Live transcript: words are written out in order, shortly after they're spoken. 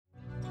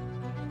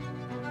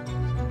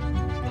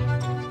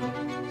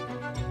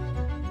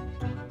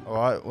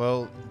right.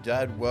 Well,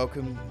 Dad,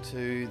 welcome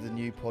to the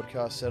new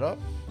podcast setup.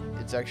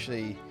 It's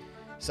actually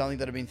something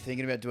that I've been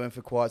thinking about doing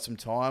for quite some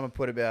time. I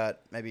put about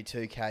maybe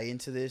 2K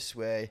into this,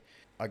 where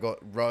I got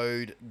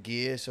road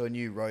gear, so a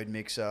new road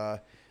mixer,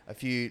 a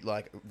few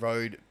like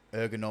road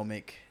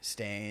ergonomic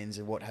stands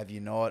and what have you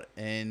not.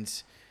 And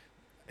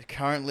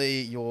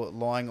currently you're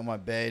lying on my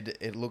bed.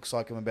 It looks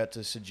like I'm about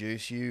to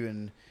seduce you,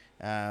 and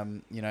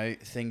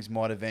things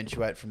might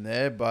eventuate from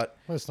there, but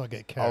let's not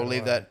get carried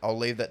away. I'll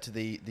leave that to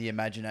the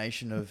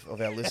imagination of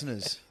our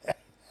listeners.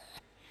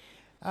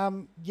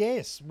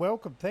 Yes,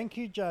 welcome. Thank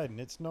you, Jaden.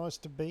 It's nice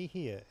to be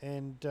here.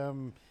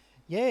 And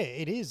yeah,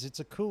 it is. It's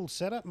a cool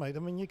setup, mate. I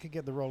mean, you could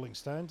get the Rolling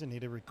Stones in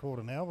here to record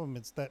an album.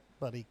 It's that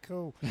bloody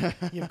cool.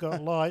 You've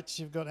got lights,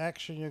 you've got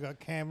action, you've got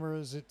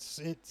cameras.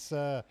 It's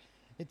a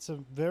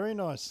very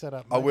nice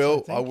setup,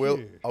 mate.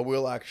 I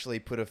will actually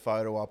put a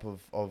photo up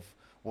of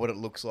what it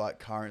looks like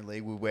currently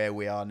with where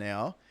we are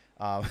now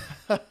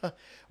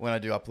when I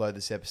do upload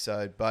this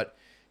episode. But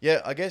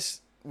yeah, I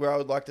guess where I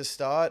would like to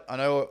start, I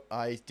know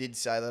I did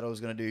say that I was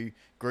going to do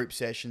group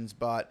sessions,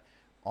 but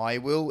I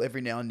will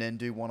every now and then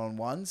do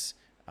one-on-ones,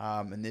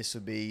 and this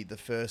will be the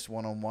first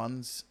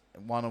one-on-one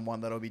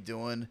that I'll be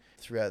doing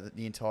throughout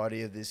the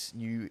entirety of this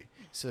new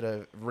sort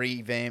of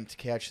revamped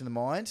Couch in the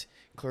Mind,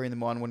 clearing the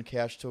mind one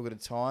couch talk at a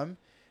time.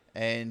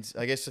 And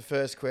I guess the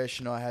first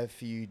question I have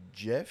for you,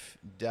 Jeff,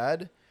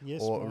 Dad, yes,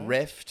 or mate.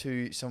 Ref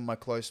to some of my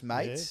close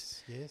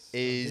mates, yes,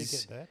 is: I do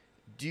get that.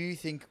 do you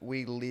think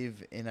we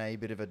live in a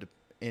bit of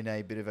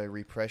a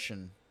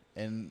repression?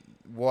 And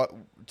what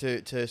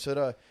to sort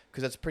of,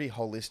 because that's pretty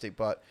holistic,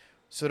 but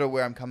sort of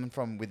where I'm coming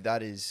from with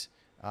that is,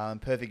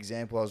 perfect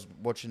example. I was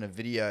watching a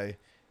video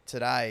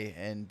today,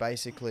 and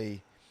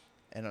basically,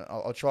 and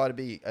I'll try to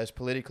be as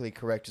politically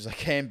correct as I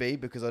can be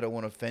because I don't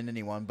want to offend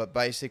anyone, but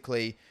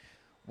basically,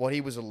 what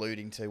he was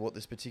alluding to, what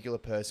this particular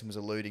person was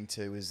alluding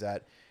to, is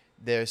that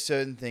there are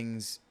certain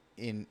things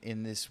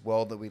in this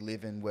world that we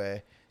live in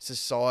where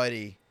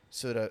society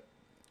sort of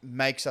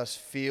makes us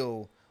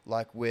feel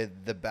like we're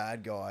the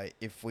bad guy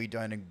if we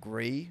don't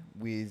agree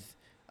with,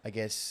 I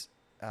guess,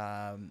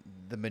 the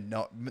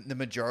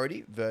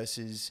majority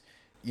versus,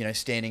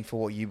 standing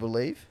for what you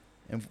believe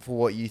and for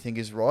what you think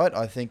is right.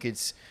 I think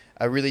it's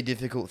a really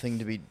difficult thing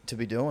to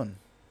be doing.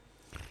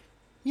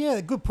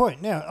 Yeah, good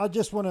point. Now, I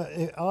just want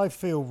to. I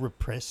feel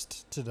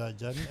repressed today,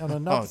 Jaden, on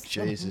another,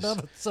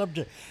 another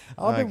subject.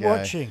 I've been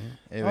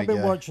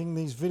watching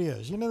these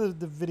videos. You know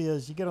the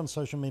videos you get on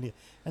social media,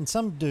 and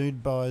some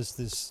dude buys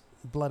this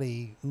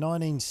bloody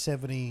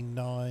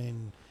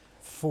 1979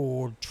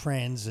 Ford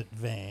Transit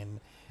van,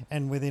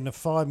 and within a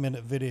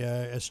 5-minute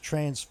video has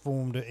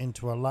transformed it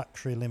into a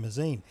luxury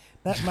limousine.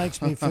 That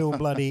makes me feel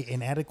bloody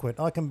inadequate.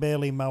 I can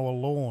barely mow a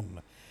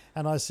lawn,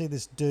 and I see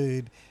this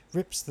dude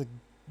rips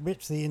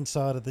the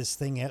inside of this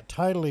thing out,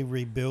 totally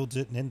rebuilds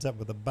it, and ends up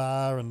with a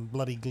bar and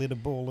bloody glitter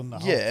ball and the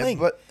whole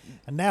thing.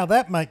 And now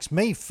that makes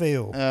me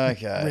feel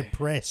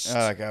repressed.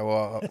 Okay,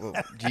 well,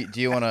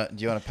 do you want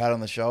a pat on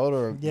the shoulder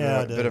or a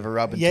bit of a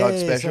rub and tug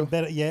special?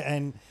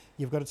 And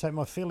you've got to take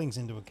my feelings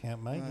into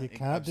account, mate. You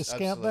can't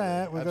discount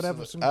that. We've got to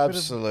have some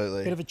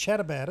bit of a chat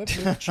about it. Bit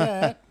of a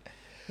chat.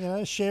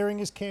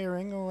 Sharing is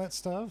caring, all that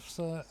stuff.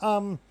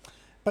 So,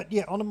 but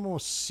yeah, on a more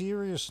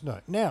serious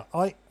note. Now,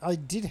 I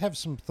did have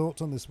some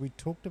thoughts on this. We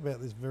talked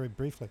about this very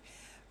briefly.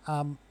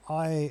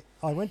 I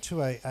went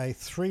to a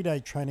 3-day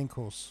training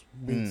course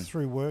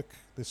through work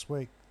this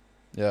week.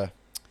 Yeah.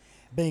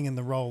 Being in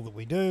the role that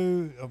we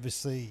do,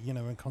 obviously,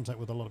 in contact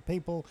with a lot of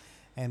people.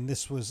 And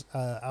this was,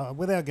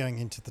 without going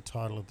into the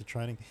title of the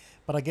training,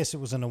 but I guess it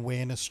was an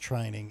awareness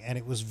training. And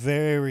it was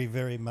very,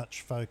 very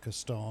much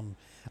focused on,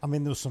 there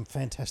was some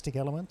fantastic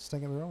elements,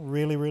 don't get me wrong,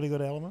 really, really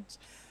good elements.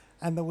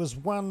 And there was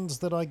ones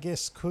that I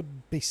guess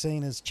could be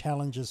seen as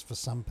challenges for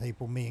some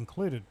people, me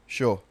included.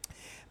 Sure.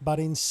 But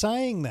in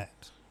saying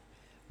that,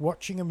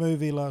 watching a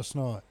movie last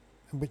night,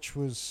 which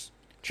was...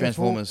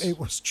 Transformers. It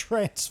was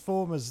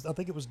Transformers. I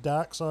think it was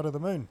Dark Side of the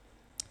Moon,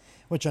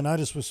 which I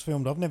noticed was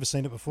filmed. I've never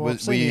seen it before. I've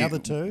seen the other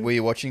two. Were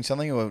you watching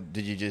something, or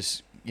did you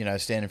just,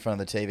 stand in front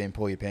of the TV and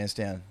pull your pants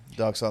down?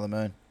 Dark Side of the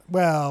Moon.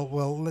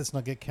 Well, let's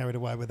not get carried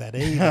away with that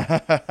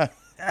either.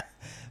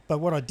 But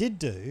what I did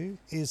do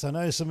is I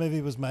noticed the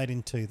movie was made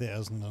in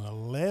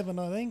 2011,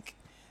 I think,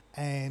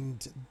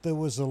 and there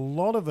was a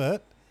lot of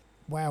it.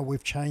 Wow,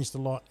 we've changed a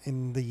lot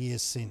in the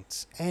years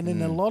since, and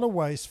in a lot of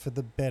ways for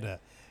the better.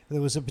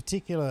 There was a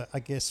particular, I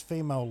guess,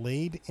 female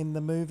lead in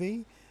the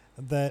movie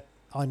that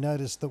I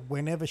noticed that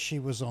whenever she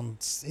was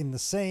in the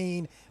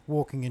scene,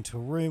 walking into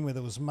a room where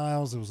there was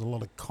males, there was a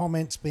lot of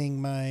comments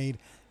being made,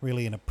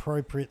 really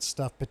inappropriate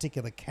stuff,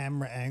 particular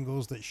camera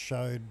angles that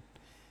showed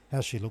how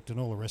she looked and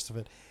all the rest of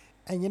it.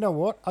 And you know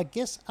what? I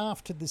guess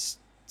after this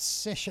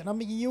session,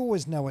 you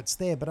always know it's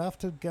there, but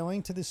after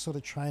going to this sort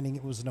of training,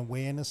 it was an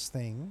awareness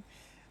thing.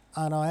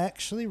 And I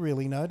actually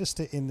really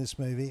noticed it in this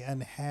movie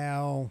and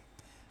how,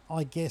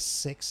 I guess,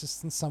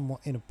 sexist and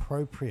somewhat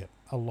inappropriate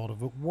a lot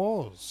of it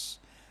was.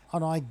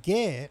 And I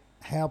get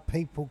how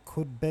people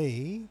could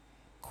be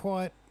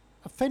quite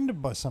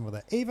offended by some of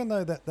that, even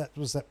though that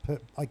was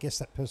I guess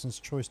that person's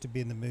choice to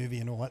be in the movie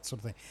and all that sort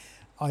of thing.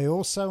 I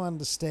also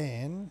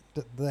understand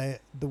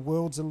that the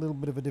world's a little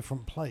bit of a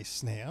different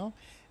place now,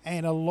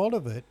 and a lot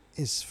of it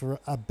is for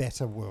a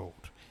better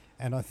world.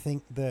 And I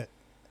think that,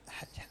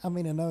 I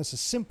mean, I know it's a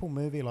simple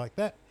movie like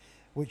that,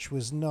 which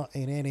was not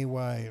in any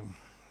way,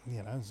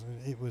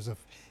 it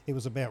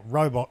was about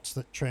robots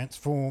that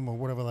transform or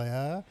whatever they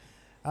are.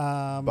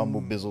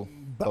 Bumblebizzle.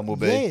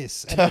 Bumblebee.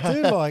 Yes, and I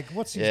do like,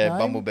 what's his name? Yeah,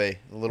 Bumblebee.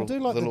 The little, I do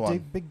like little the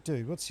one. big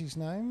dude. What's his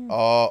name?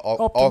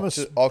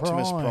 Optimus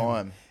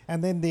Prime.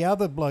 And then the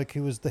other bloke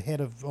who was the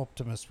head of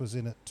Optimus was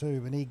in it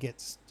too, and he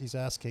gets his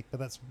ass kicked, but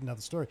that's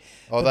another story.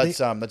 Oh, But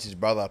that's his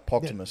brother,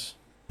 Optimus.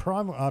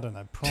 Primal, I don't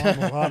know.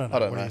 Primal, I don't know I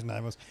don't what know. his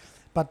name was.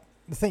 But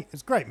the thing,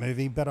 it's a great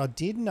movie, but I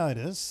did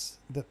notice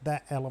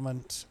that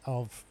element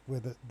of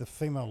with the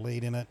female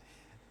lead in it,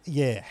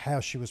 how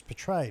she was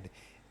portrayed.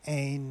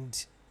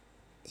 And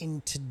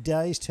in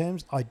today's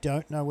terms, I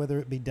don't know whether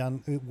it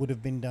would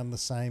have been done the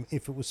same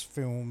if it was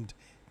filmed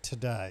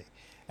today.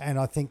 And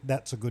I think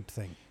that's a good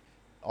thing.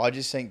 I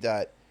just think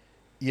that,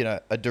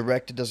 a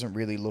director doesn't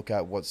really look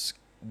at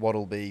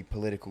what'll be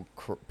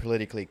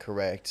politically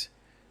correct.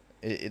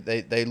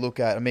 They look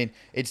at, I mean,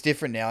 it's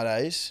different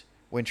nowadays.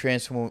 When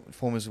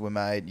Transformers were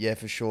made, yeah,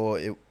 for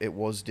sure, it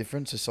was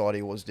different.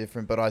 Society was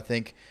different. But I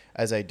think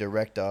as a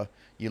director,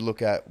 you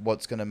look at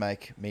what's going to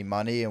make me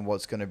money and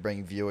what's going to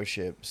bring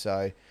viewership.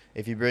 So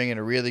if you bring in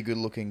a really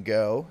good-looking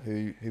girl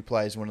who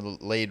plays one of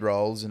the lead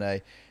roles in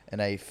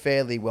a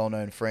fairly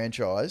well-known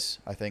franchise,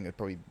 I think it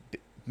probably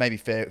maybe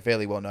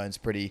fairly well-known is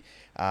pretty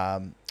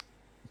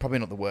probably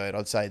not the word.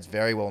 I'd say it's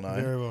very well-known.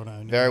 Very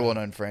well-known. Very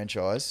well-known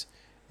franchise.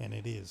 And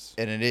it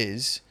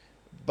is.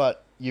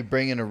 But you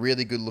bring in a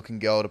really good-looking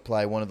girl to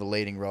play one of the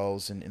leading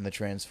roles in the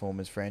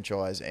Transformers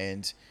franchise,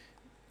 and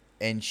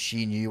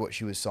she knew what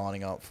she was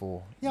signing up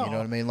for. Yeah, you know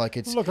what I mean? Like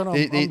it's look, and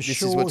this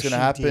sure is what's going to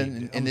happen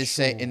did. in this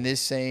scene. In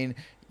this scene,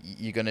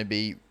 you're going to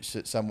be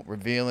somewhat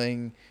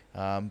revealing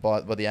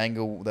by the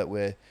angle that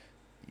we're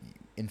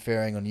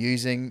inferring on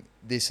using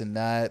this and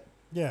that.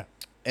 Yeah.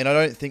 And I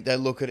don't think they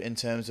look at it in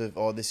terms of,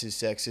 oh, this is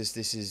sexist,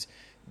 this is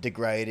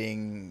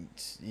degrading,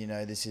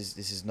 this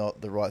is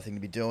not the right thing to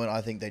be doing. I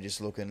think they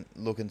just look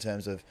in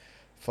terms of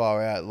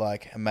far out,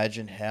 like,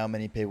 imagine how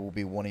many people will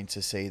be wanting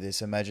to see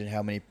this. Imagine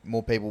how many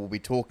more people will be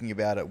talking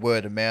about it,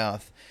 word of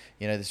mouth,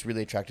 this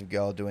really attractive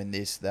girl doing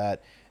this,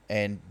 that,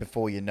 and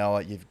before you know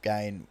it, you've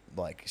gained,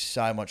 like,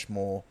 so much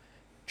more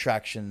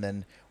traction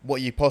than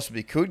what you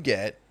possibly could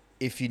get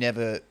if you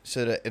never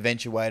sort of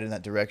eventuated in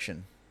that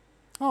direction.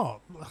 Oh,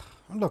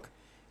 look,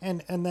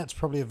 and that's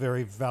probably a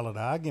very valid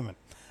argument.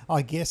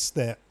 I guess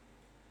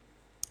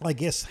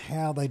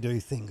how they do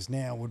things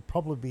now would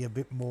probably be a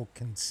bit more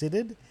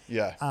considered.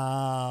 Yeah.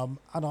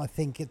 And I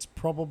think it's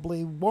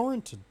probably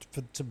warranted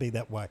to be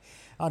that way.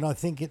 And I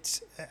think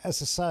it's,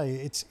 as I say,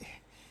 it's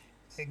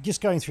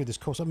just going through this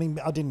course. I mean,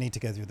 I didn't need to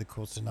go through the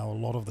course to know a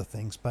lot of the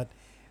things, but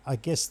I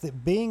guess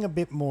that being a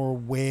bit more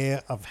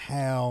aware of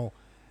how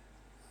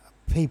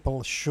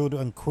people should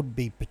and could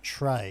be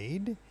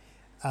portrayed,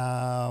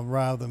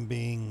 rather than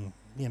being,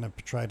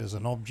 portrayed as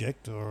an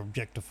object or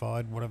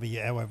objectified,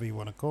 however you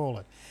want to call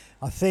it.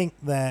 I think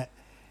that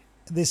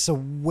this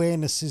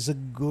awareness is a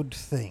good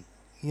thing,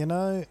 and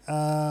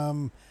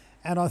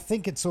I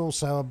think it's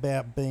also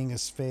about being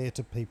as fair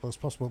to people as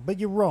possible. But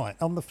you're right.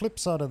 On the flip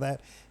side of that,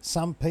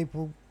 some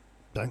people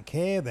don't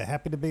care. They're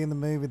happy to be in the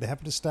movie. They're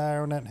happy to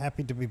star in it,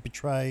 happy to be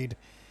portrayed,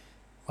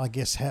 I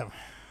guess,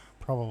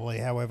 probably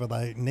however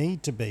they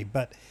need to be.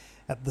 But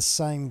at the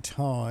same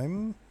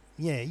time,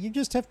 yeah, you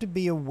just have to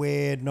be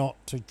aware not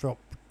to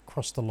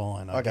cross the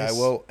line, I guess. Okay,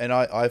 well, and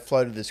I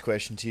floated this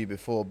question to you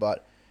before,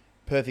 but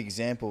perfect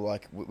example,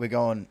 like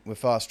we're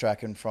fast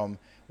tracking from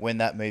when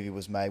that movie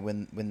was made,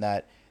 when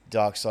that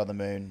Dark Side of the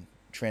Moon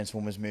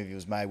Transformers movie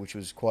was made, which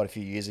was quite a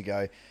few years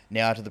ago,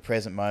 now to the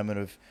present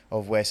moment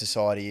of where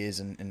society is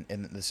and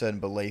the certain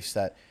beliefs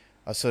that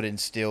are sort of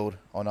instilled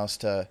on us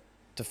to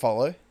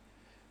follow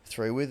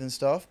through with and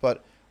stuff.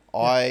 But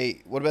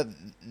what about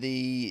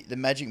the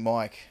Magic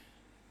Mike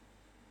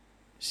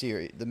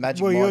series? The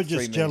Magic Mike. Well, you're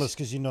just jealous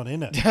because you're not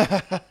in it.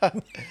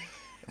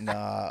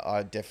 Nah,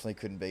 I definitely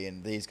couldn't be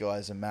in. These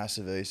guys are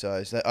massive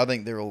Usos. I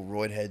think they're all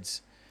roid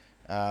heads.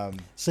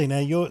 See now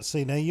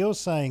you're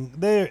saying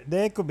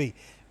there could be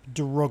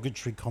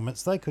derogatory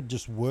comments. They could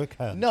just work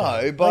hard. No,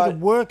 Joe. but they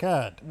could work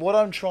hard. What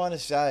I'm trying to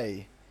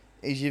say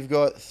is you've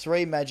got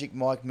 3 Magic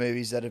Mike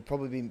movies that have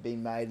probably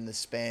been made in the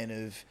span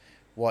of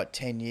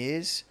 10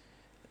 years.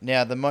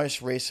 Now the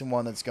most recent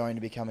one that's going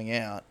to be coming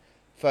out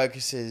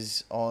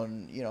focuses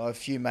on a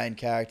few main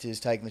characters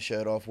taking the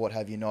shirt off, what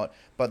have you not,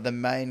 but the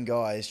main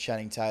guy is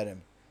Channing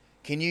Tatum.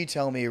 Can you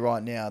tell me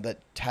right now that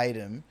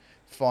Tatum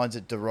finds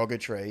it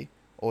derogatory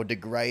or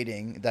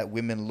degrading that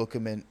women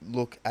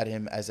look at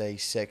him as a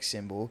sex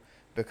symbol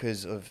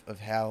because of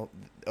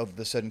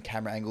the certain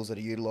camera angles that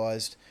are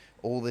utilized,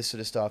 all this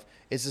sort of stuff?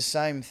 It's the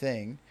same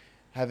thing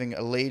having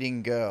a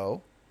leading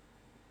girl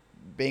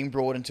being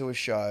brought into a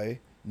show,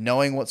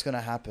 knowing what's going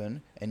to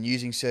happen and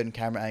using certain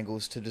camera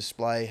angles to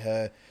display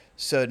her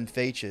certain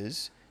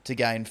features to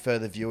gain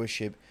further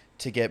viewership,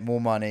 to get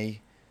more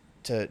money,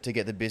 to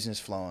get the business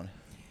flowing.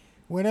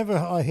 Whenever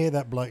I hear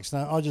that bloke's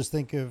name, I just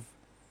think of,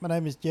 my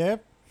name is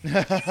Jeb.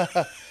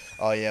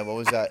 Oh yeah, what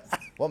was that?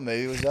 What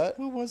movie was that?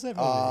 What was that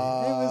movie?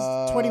 It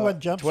was 21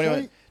 Jump 21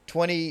 Street.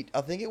 20,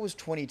 I think it was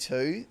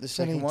 22, the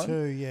second 22,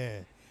 one. yeah.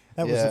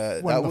 That Yeah,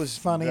 was one that of the was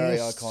very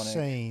funniest iconic.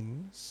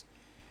 scenes.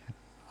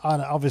 I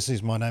know, obviously,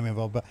 there's my name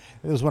involved, but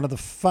it was one of the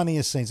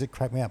funniest scenes that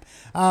cracked me up.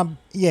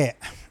 Yeah,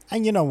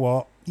 and you know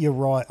what? You're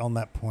right on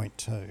that point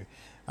too.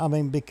 I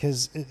mean,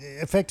 because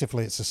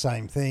effectively it's the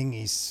same thing.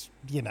 He's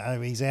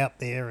out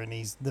there, and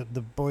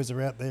the boys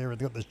are out there and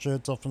they've got the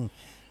shirts off and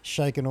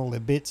shaking all their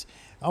bits.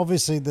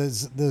 Obviously,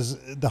 there's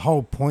the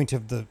whole point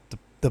of the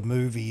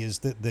movie is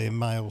that they're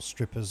male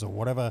strippers or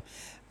whatever.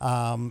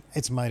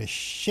 It's made a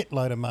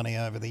shitload of money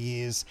over the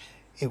years.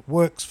 It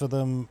works for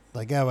them.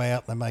 They go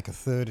out, they make a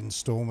third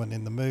installment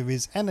in the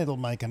movies, and it'll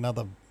make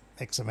another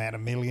X amount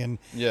of million.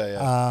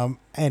 Yeah.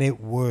 And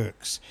it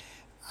works.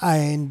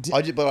 And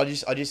I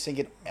just think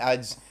it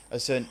adds a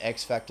certain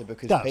X factor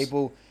because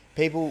people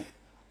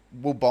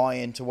will buy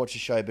in to watch a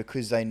show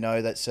because they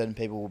know that certain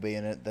people will be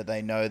in it, that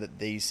they know that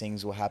these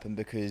things will happen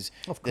because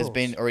there's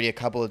been already a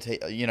couple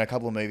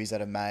of movies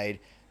that are made.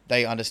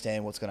 They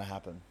understand what's going to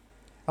happen.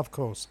 Of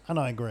course, and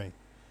I agree.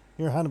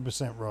 You're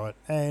 100% right.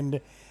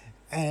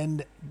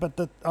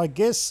 But I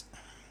guess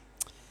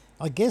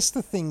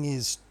the thing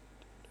is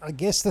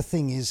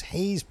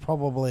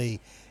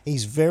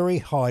he's very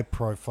high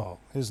profile,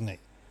 isn't he?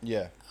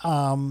 Yeah.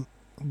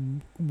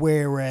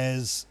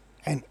 Whereas,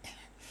 and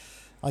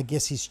I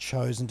guess he's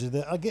chosen to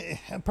do.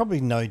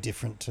 Probably no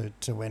different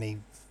to any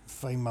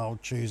female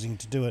choosing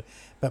to do it,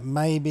 but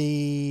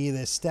maybe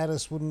their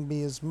status wouldn't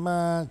be as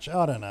much.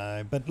 I don't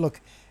know. But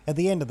look, at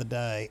the end of the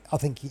day, I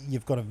think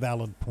you've got a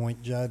valid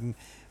point, Jordan.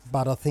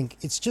 But I think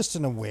it's just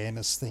an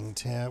awareness thing,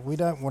 Tao. We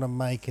don't want to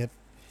make it.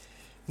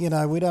 We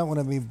don't want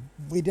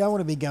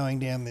to be going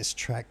down this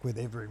track with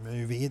every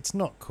movie. It's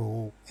not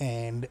cool,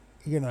 and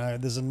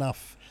there's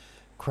enough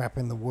crap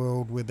in the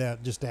world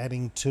without just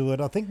adding to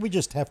it. I think we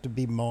just have to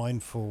be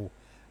mindful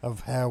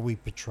of how we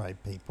portray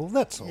people.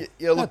 That's all.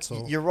 Yeah, look,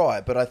 you're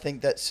right, but I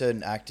think that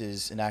certain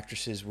actors and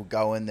actresses will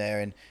go in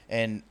there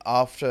and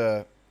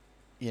after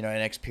an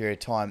X period of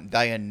time,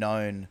 they are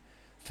known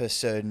for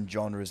certain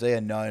genres. They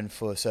are known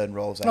for certain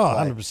roles they play.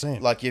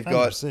 100%. Like you've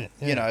got,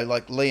 yeah.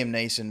 Like Liam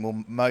Neeson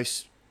will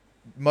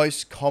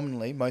most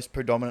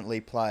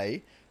predominantly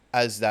play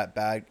as that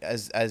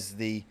as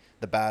the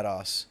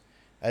badass,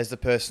 as the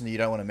person that you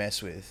don't want to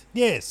mess with.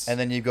 Yes. And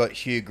then you've got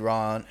Hugh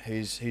Grant,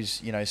 who's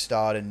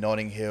starred in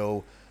Notting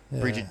Hill,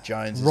 Bridget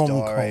Jones's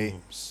Diary,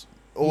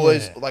 all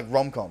those like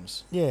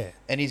rom-coms. Yeah.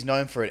 And he's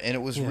known for it. And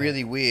it was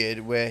really weird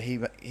where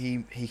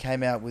he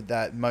came out with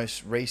that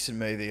most recent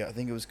movie. I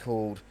think it was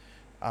called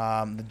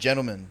The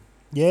Gentleman.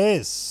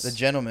 Yes. The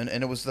Gentleman,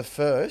 and it was the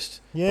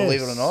first,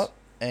 believe it or not.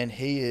 And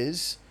he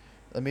is,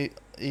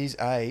 his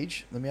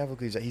age, let me have a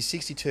look at his age. He's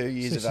 62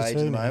 years of age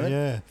at the moment.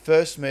 Yeah.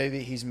 First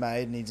movie he's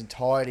made in his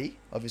entirety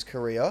of his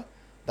career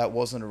that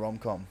wasn't a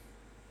rom-com.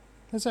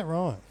 Is that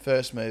right?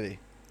 First movie.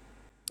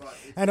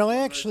 And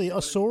I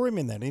saw him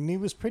in that, and he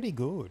was pretty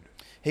good.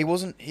 He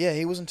wasn't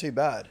too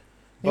bad.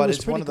 But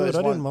it's one of those.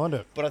 I didn't mind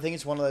it. But I think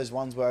it's one of those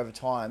ones where over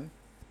time,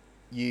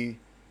 you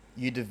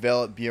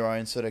develop your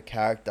own sort of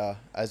character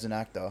as an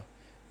actor,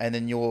 and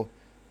then you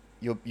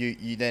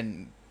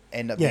then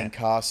end up being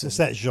casted. It's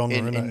that genre,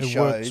 in it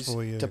shows works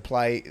for you to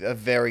play a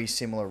very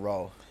similar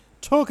role.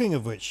 Talking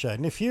of which,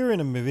 Shaden, if you're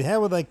in a movie,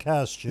 how would they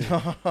cast you?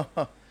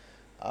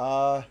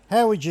 How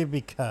would you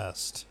be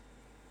cast?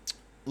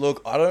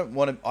 Look, I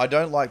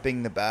don't like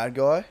being the bad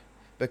guy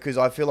because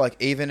I feel like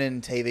even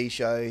in TV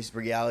shows,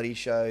 reality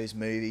shows,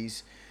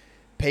 movies,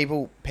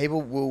 people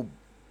will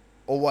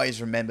always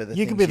remember the things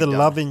you could be the you've done.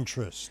 love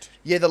interest.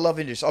 Yeah, the love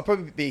interest. I'll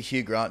probably be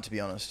Hugh Grant, to be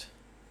honest.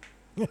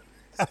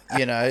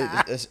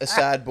 A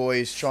sad boy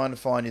who's trying to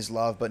find his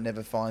love but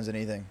never finds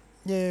anything.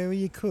 Yeah, well,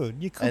 you could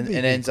and be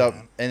ends up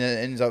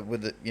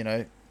with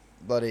it,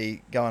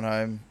 bloody going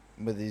home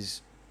with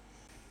his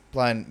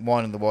playing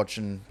Wine on the Watch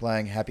and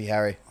playing Happy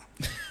Harry.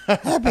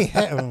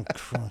 Oh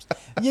Christ!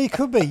 Yeah, you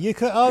could be.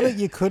 I think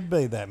you could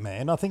be that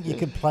man. I think you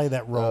could play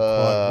that role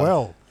quite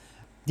well.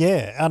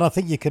 Yeah, and I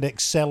think you could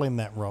excel in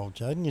that role,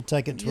 Jaden. You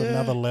take it to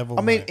another level.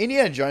 I mean, mate.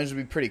 Indiana Jones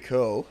would be pretty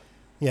cool.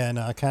 Yeah,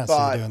 no, I can't see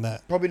you doing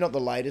that. Probably not the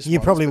latest ones.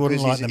 You probably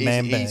wouldn't like the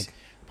man bag.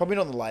 Probably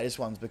not the latest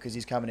ones because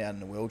he's coming out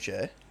in a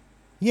wheelchair.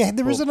 Yeah,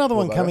 there is another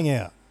one coming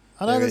out.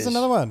 I know there's is.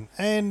 another one.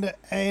 And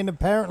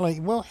apparently,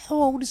 well, how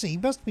old is he? He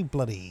must be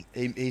bloody...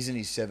 He's in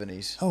his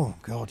 70s. Oh,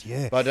 God,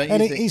 yeah. But don't you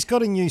and think... he's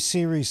got a new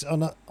series.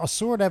 I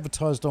saw it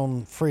advertised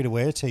on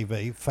free-to-air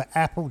TV for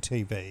Apple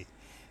TV.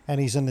 And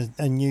he's in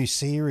a new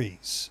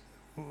series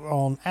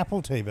on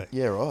Apple TV.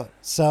 Yeah, right.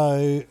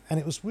 So, and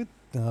it was with,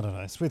 I don't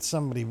know, it's with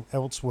somebody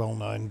else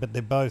well-known, but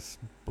they're both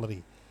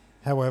bloody...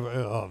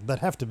 However, they'd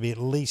have to be at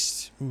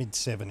least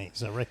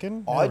mid-70s, I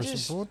reckon.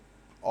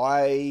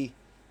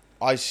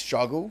 I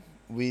struggle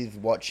with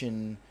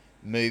watching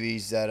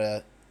movies that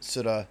are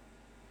sort of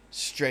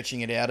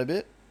stretching it out a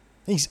bit.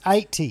 He's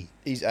 80.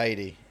 He's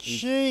 80.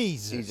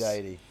 Jesus. He's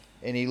 80.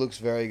 And he looks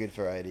very good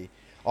for 80.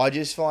 I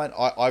just find,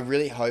 I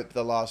really hope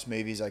the last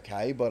movie's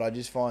okay, but I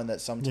just find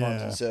that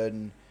sometimes in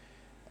certain,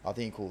 I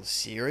think you call it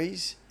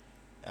series,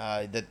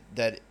 that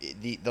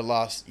the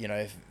last,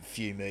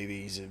 few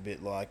movies are a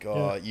bit like,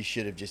 you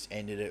should have just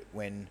ended it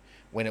when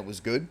it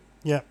was good.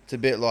 Yeah. It's a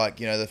bit like,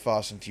 the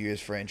Fast and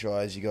Furious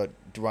franchise. You got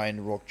Dwayne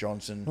 "The Rock"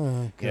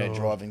 Johnson,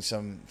 driving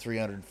some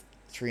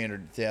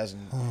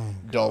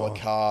 $300,000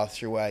 car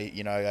through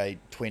a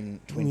twin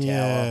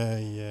tower.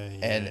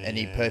 And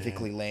he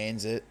perfectly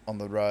lands it on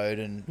the road,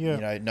 and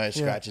no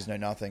scratches, no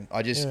nothing.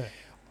 I just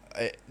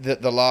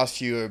the last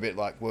few are a bit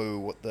like,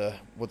 whoa,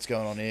 what's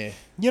going on here?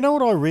 You know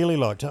what I really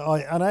liked?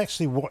 I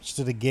actually watched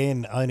it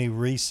again only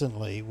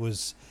recently.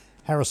 Was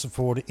Harrison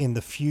Ford in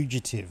The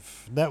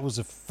Fugitive? That was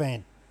a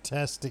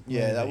fantastic movie.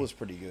 Yeah, that was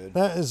pretty good.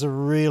 That is a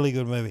really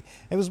good movie.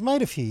 It was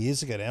made a few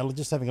years ago now.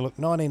 Just having a look,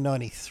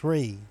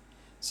 1993.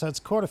 So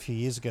it's quite a few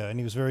years ago, and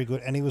he was very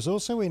good. And he was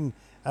also in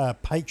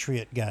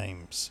Patriot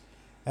Games,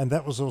 and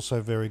that was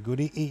also very good.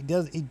 He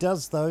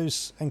does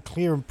those, and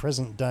Clear and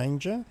Present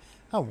Danger.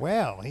 Oh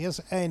wow, he has,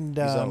 and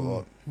he's done a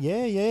lot.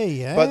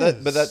 Yeah. But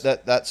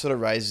that sort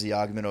of raises the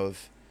argument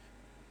of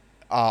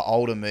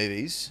older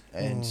movies,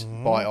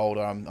 and by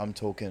older I'm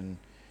talking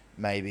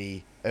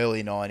maybe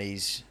early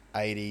 90s,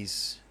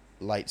 80s,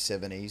 late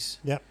 70s.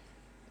 Yep.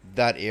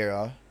 That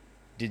era,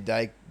 did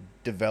they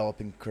did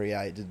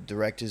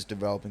directors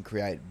develop and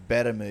create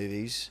better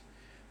movies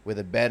with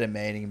a better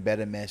meaning,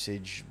 better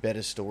message, better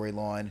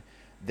storyline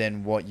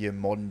than what your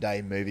modern day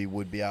movie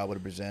would be able to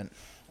present?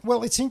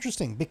 Well, it's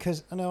interesting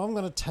because now I'm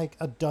going to take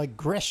a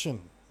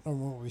digression on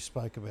what we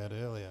spoke about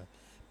earlier,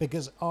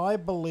 because I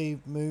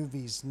believe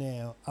movies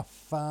now are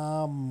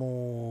far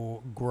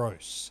more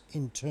gross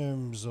in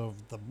terms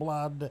of the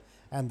blood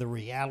and the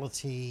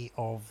reality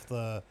of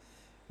the...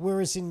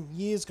 Whereas in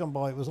years gone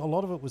by, a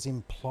lot of it was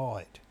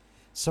implied.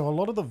 So a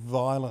lot of the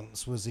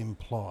violence was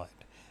implied.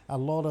 A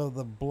lot of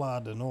the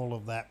blood and all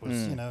of that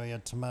was, he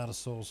had tomato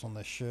sauce on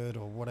the shirt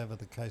or whatever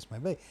the case may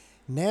be.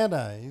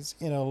 Nowadays,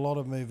 a lot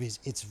of movies,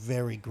 it's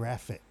very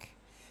graphic.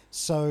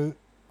 So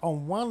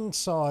on one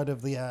side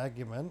of the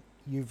argument,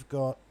 you've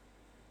got,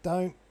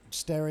 don't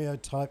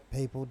stereotype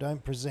people,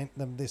 don't present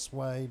them this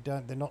way,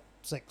 they're not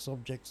sex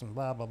objects and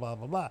blah, blah, blah,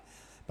 blah, blah.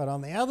 But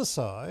on the other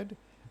side...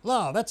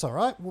 that's all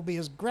right. We'll be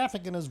as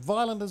graphic and as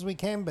violent as we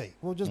can be.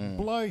 We'll just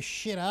blow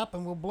shit up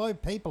and we'll blow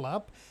people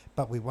up,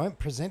 but we won't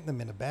present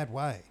them in a bad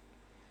way.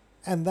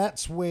 And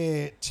that's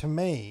where, to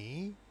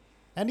me,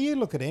 and you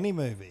look at any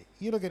movie,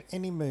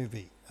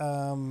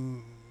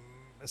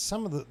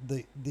 some of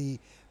the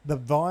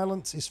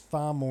violence is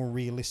far more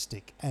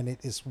realistic and it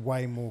is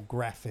way more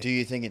graphic. Do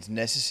you think it's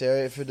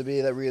necessary for it to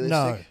be that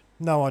realistic?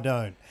 No, I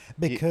don't.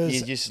 Because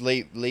you just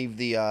leave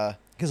the...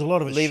 Because a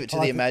lot of it... Leave it to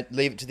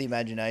the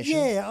imagination.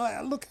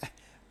 Yeah, look,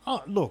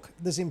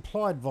 there's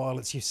implied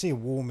violence. You see a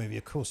war movie,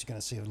 of course you're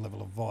going to see a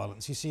level of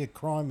violence. You see a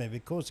crime movie,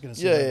 of course you're going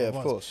to see a level of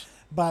violence. Course.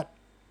 But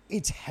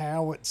it's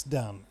how it's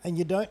done. And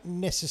you don't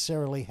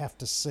necessarily have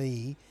to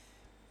see,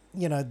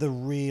 the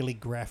really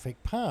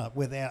graphic part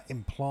without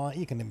implying...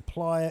 You can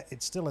imply it,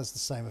 it still has the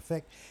same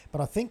effect. But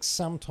I think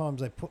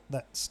sometimes they put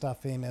that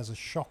stuff in as a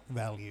shock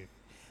value.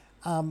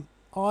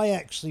 I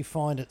actually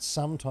find it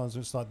sometimes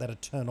it's like that a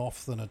turn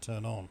off than a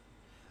turn on.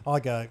 I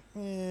go,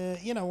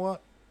 you know what?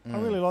 I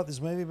really like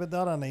this movie, but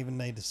I don't even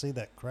need to see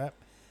that crap.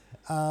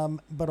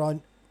 But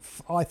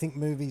I think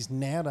movies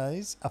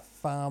nowadays are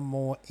far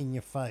more in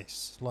your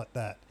face like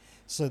that.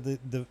 So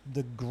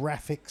the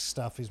graphic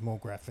stuff is more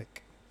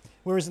graphic.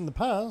 Whereas in the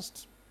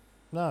past,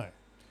 no,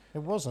 it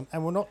wasn't.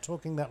 And we're not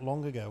talking that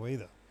long ago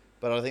either.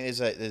 But I think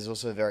there's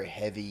also a very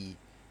heavy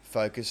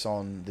focus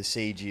on the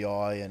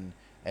CGI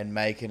and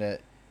making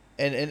it...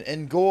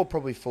 And gore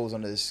probably falls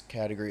under this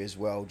category as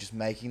well, just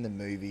making the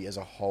movie as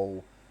a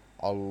whole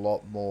a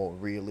lot more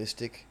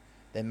realistic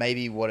than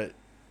maybe what it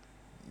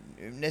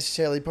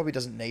necessarily probably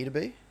doesn't need to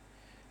be.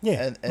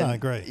 Yeah, and I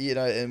agree.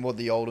 And what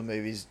the older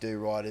movies do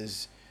right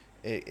is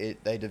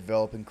they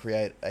develop and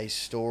create a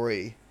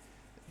story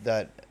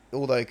that,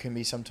 although it can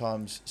be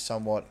sometimes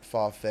somewhat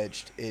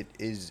far-fetched, it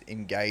is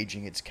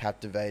engaging, it's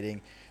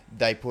captivating.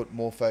 They put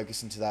more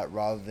focus into that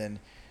rather than...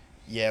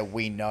 Yeah,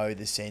 we know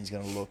the scene's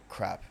going to look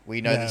crap.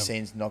 We know the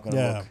scene's not going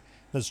to look...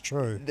 That's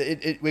true.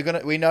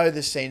 We know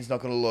the scene's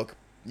not going to look,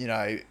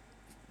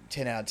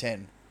 10 out of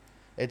 10.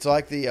 It's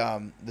like the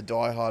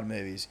Die Hard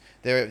movies.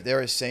 There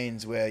are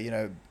scenes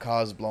where,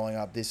 cars blowing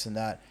up, this and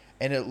that,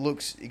 and it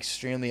looks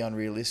extremely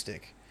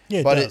unrealistic.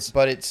 Yeah, but it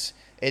does.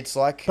 It's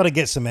like... But it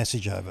gets the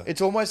message over.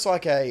 It's almost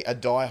like a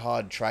Die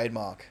Hard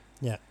trademark.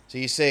 Yeah. So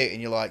you see it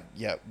and you're like,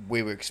 yeah,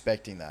 we were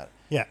expecting that.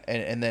 Yeah.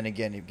 And then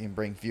again, you can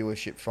bring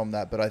viewership from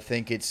that. But I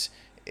think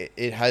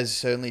it has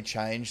certainly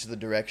changed the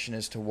direction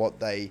as to what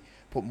they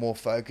put more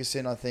focus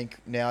in. I think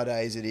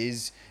nowadays it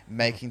is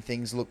making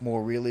things look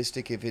more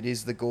realistic. If it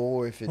is the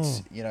gore, if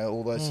it's,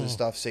 all those sort of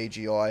stuff,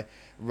 CGI,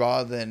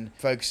 rather than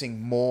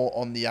focusing more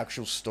on the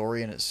actual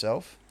story in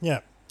itself. Yeah.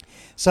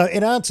 So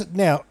in answer...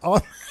 Now,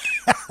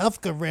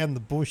 I've gone around the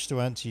bush to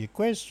answer your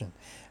question.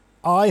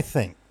 I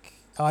think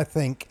I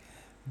think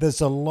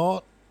there's a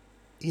lot.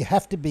 You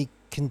have to be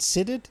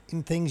considered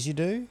in things you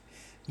do.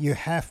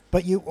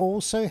 But you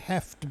also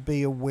have to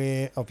be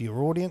aware of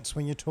your audience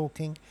when you're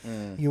talking.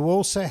 You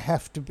also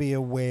have to be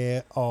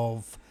aware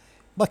of,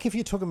 like, if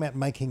you're talking about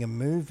making a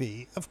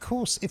movie, of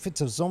course, if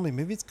it's a zombie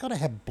movie, it's got to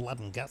have blood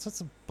and guts. That's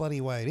the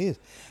bloody way it is.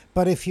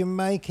 But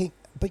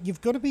but you've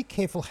got to be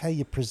careful how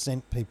you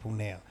present people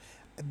now.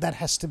 That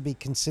has to be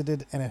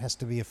considered, and it has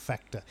to be a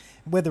factor.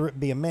 Whether it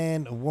be a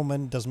man, a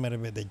woman, doesn't matter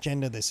about their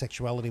gender, their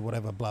sexuality,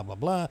 whatever, blah, blah,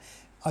 blah.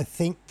 I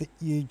think that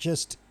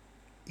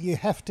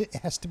it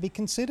has to be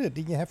considered,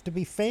 and you have to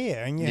be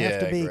fair, and you have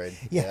to be, agreed.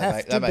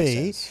 that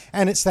makes sense.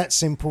 And it's that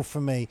simple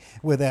for me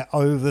without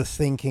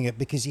overthinking it,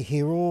 because you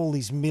hear all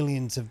these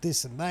millions of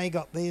this, and they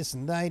got this,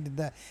 and they did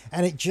that,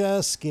 and it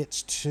just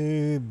gets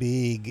too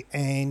big.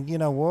 And you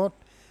know what?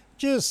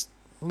 Just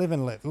live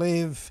and let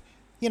live.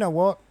 You know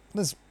what?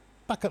 There's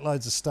bucket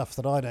loads of stuff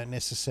that I don't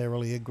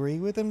necessarily agree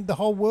with, and the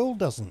whole world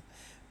doesn't.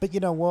 But you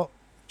know what?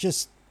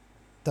 Just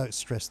don't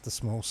stress the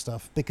small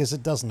stuff, because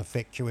it doesn't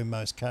affect you in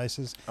most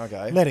cases.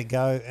 Okay. Let it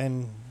go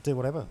and do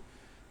whatever.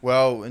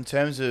 Well, in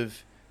terms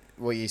of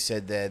what you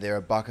said there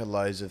are bucket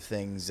loads of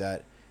things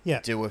that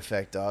do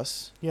affect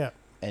us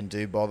and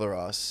do bother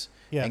us.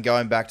 Yeah. And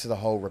going back to the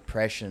whole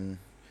repression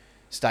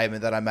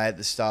statement that I made at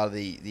the start of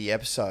the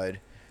episode.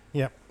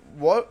 Yeah.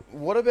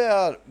 What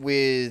about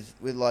with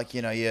like,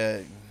 you know,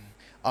 your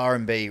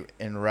R&B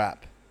and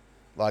rap?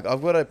 Like,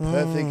 I've got a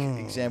perfect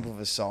example of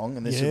a song,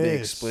 and this will be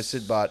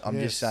explicit, but I'm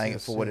just saying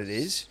it for what it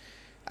is.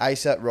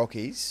 A$AP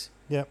Rocky's.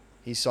 Yep.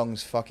 His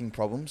song's Fucking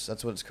Problems.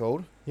 That's what it's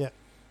called. Yeah.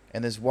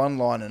 And there's one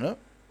line in it.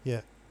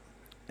 Yeah.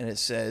 And it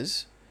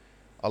says,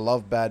 I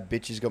love bad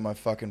bitches, got my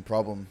fucking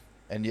problem.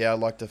 And yeah, I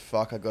like to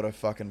fuck, I got a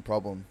fucking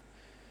problem.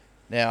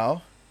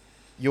 Now,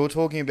 you're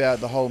talking about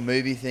the whole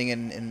movie thing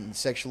and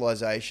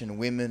sexualization of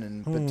women,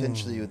 and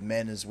potentially with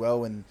men as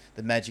well, in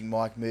the Magic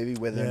Mike movie,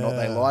 whether or not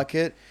they like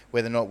it,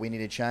 whether or not we need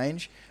to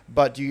change.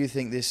 But do you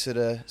think this sort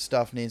of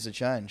stuff needs to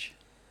change?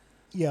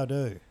 Yeah, I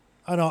do.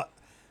 And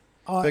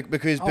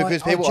because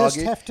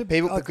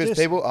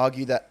people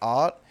argue that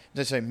art,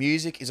 so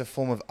music is a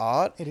form of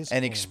art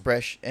and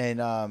expression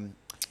and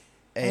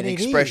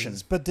expression.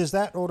 But does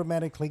that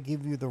automatically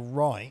give you the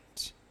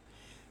right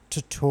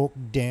to talk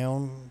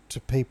down to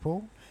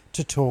people,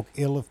 to talk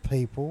ill of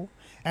people,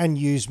 and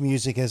use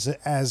music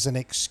as an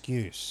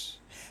excuse?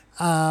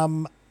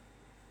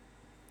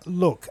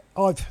 Look,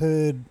 I've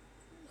heard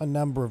a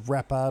number of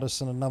rap artists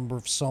and a number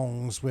of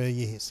songs where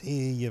you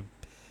hear your,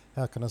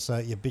 how can I say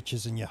it, your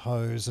bitches and your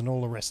hoes and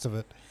all the rest of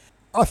it.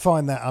 I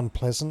find that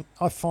unpleasant.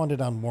 I find it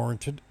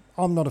unwarranted.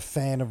 I'm not a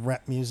fan of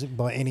rap music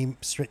by any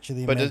stretch of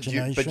the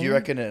imagination. But do you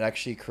reckon it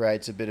actually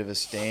creates a bit of a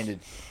standard?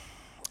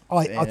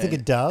 I think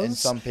it does. And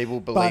some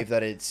people believe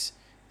that it's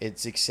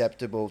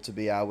acceptable to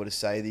be able to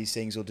say these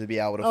things, or to be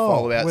able to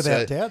follow out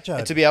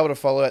to be able to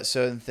follow out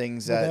certain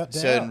things that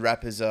certain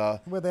rappers are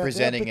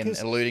presenting and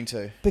alluding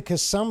to.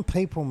 Because some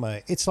people,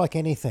 mate, it's like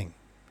anything.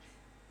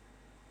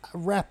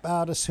 Rap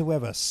artists,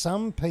 whoever,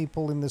 some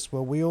people in this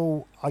world, we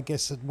all, I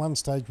guess at one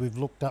stage we've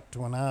looked up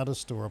to an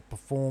artist or a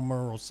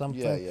performer or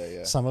something.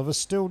 Yeah. Some of us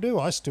still do.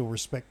 I still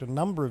respect a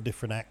number of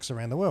different acts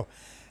around the world.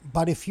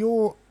 But if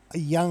you're a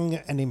young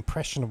and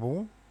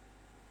impressionable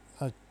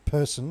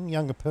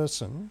younger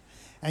person,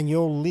 and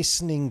you're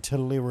listening to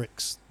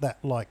lyrics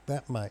like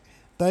that, mate,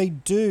 they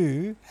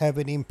do have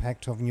an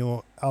impact of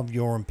your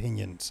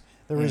opinions.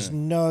 There is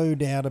no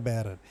doubt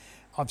about it.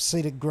 I've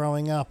seen it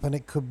growing up, and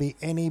it could be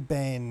any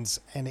bands,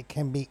 and it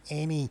can be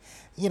any,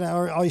 you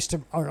know,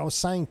 I was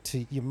saying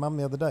to your mum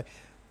the other day,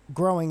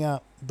 growing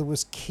up, there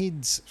was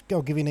kids,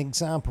 I'll give you an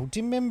example. Do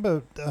you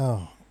remember,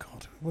 oh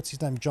God, what's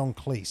his name? John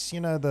Cleese,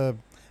 you know, the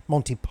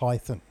Monty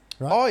Python.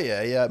 Right? Oh,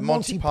 yeah.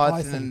 Monty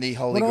Python and the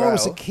Holy Grail. When I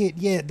was a kid,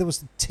 there was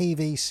the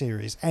TV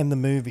series and the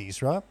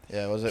movies, right?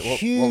 Yeah, was it?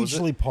 Hugely what was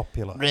it?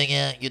 popular. Bring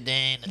out your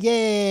Dan.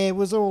 Yeah, it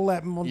was all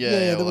that.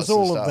 There was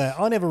all of that.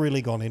 I never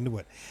really got into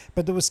it.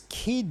 But there was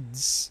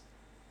kids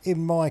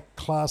in my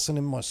class and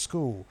in my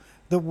school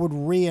that would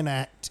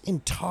reenact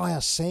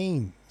entire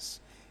scenes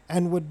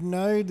and would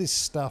know this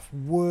stuff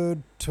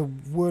word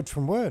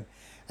from word.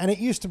 And it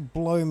used to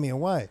blow me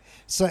away.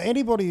 So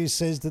anybody who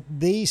says that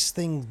these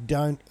things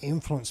don't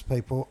influence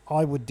people,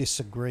 I would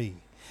disagree.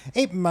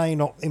 It may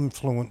not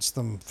influence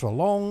them for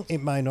long,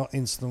 it may not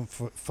influence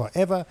them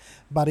forever,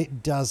 but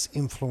it does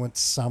influence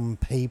some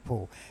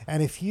people.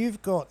 And if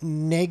you've got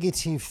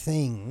negative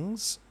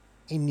things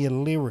in your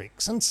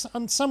lyrics,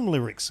 and some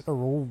lyrics are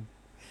all,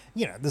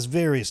 you know, there's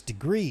various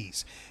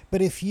degrees,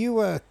 but if you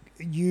are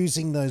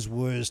using those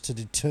words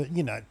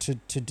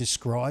to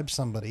describe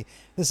somebody,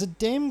 there's a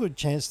damn good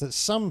chance that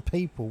some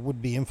people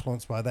would be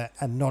influenced by that,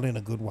 and not in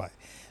a good way.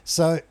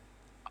 So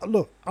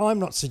look, I'm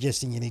not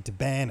suggesting you need to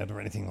ban it or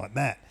anything like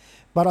that,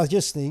 but I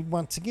just need,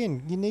 once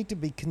again, you need to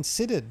be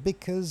considered,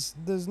 because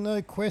there's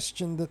no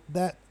question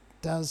that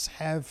does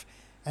have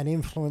an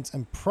influence,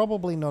 and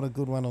probably not a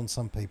good one, on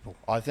some people.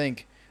 I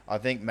think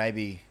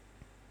maybe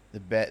the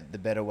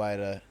better way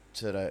to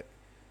sort of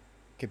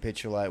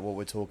capitulate what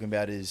we're talking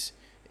about is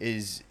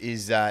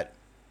that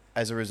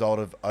as a result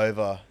of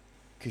over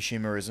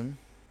consumerism,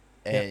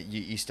 and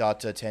you start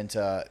to tend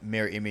to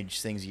mirror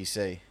image things you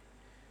see.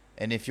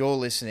 And if you're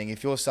listening,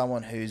 if you're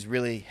someone who's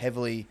really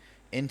heavily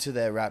into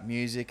their rap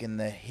music and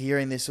they're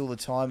hearing this all the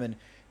time, and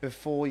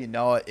before you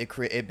know it,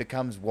 it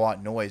becomes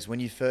white noise. When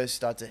you first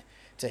start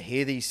to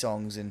hear these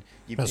songs and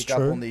you That's pick up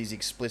true. on these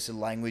explicit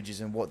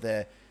languages and what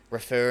they're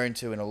referring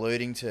to and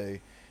alluding to,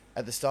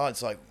 at the start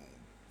it's like,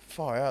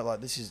 far out, like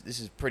this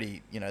is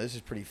pretty, this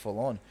is pretty full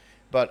on.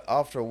 But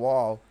after a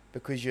while,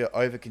 because you're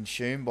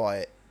overconsumed by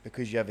it,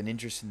 because you have an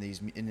interest in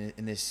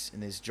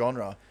this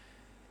genre,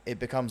 it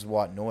becomes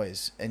white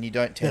noise, and you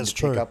don't tend That's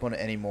to pick true. up on it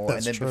anymore.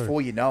 That's And then true.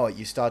 before you know it,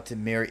 you start to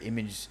mirror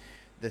image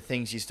the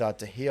things you start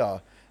to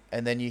hear,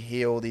 and then you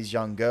hear all these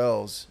young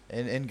girls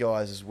and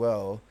guys as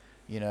well,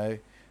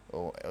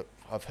 or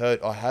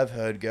I have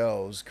heard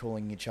girls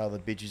calling each other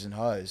bitches and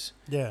hoes,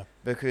 Yeah.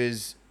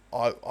 because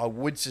I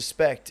would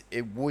suspect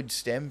it would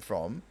stem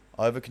from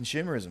over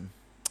consumerism.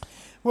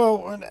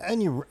 Well,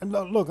 and you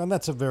look, and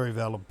that's a very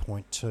valid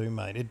point too,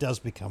 mate. It does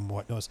become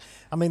white noise.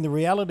 I mean, the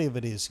reality of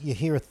it is, you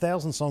hear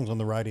 1,000 songs on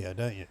the radio,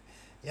 don't you?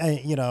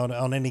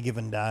 On any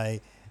given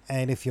day.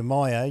 And if you're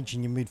my age,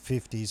 in your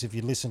mid-50s, if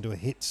you listen to a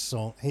hits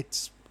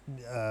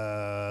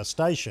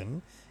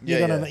station,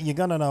 you're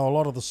gonna know a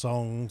lot of the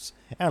songs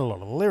and a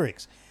lot of the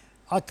lyrics.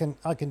 I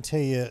can tell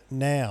you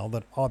now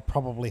that I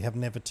probably have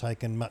never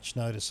taken much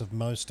notice of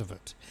most of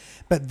it.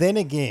 But then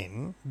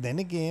again,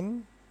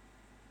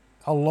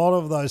 a lot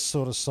of those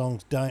sort of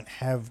songs don't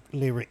have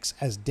lyrics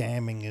as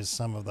damning as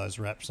some of those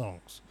rap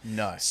songs.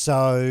 No.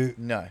 So,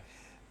 No.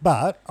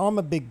 but I'm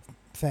a big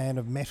fan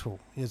of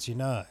metal, as you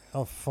know.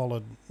 I've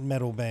followed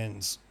metal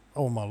bands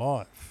all my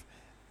life.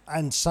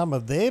 And some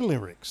of their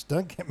lyrics,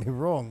 don't get me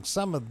wrong,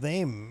 some of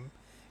them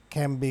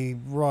can be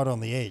right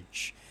on the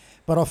edge.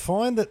 But I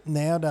find that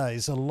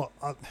nowadays look,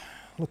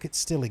 it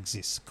still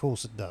exists, of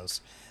course it does.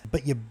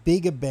 But your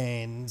bigger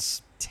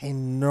bands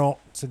tend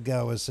not to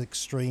go as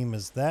extreme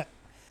as that.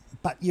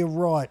 But you're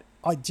right.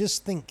 I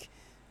just think,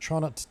 try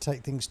not to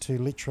take things too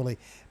literally,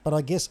 but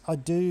I guess I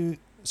do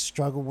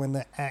struggle when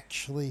they're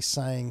actually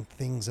saying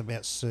things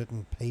about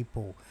certain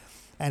people.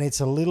 And it's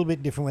a little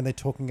bit different when they're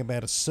talking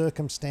about a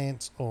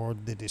circumstance or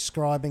they're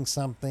describing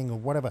something or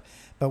whatever.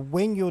 But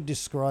when you're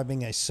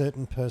describing a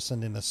certain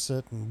person in a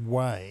certain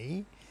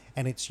way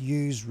and it's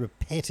used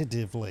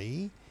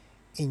repetitively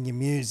in your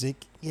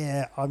music,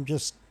 I'm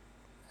just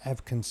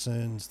have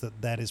concerns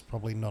that is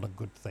probably not a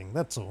good thing.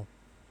 That's all.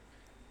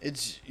 I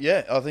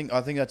think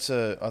it's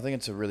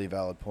a really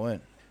valid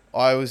point.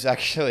 I was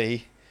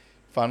actually,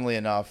 funnily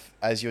enough,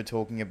 as you're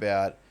talking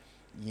about,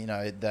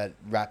 that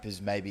rap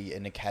is maybe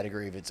in a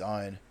category of its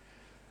own.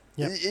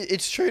 Yep.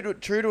 It's true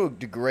to a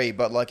degree,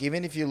 but like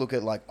even if you look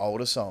at like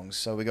older songs,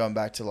 so we're going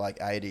back to like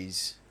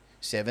 80s,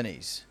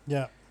 70s.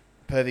 Yeah.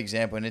 Perfect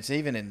example, and it's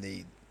even in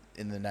the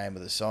name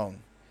of the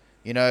song.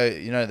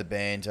 The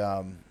band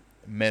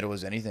Metal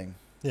as Anything.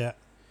 Yeah.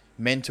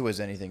 Mental as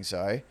Anything,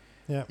 sorry.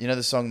 Yeah.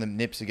 The song The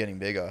Nips Are Getting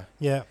Bigger.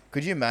 Yeah.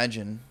 Could you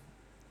imagine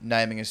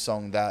naming a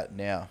song that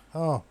now?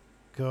 Oh,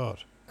 God.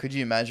 Could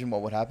you imagine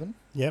what would happen?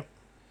 Yep.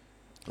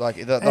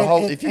 Like the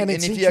whole and if you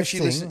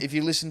actually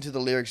interesting. listen to the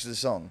lyrics of the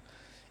song,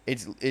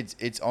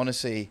 it's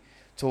honestly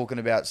talking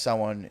about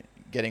someone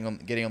getting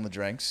on the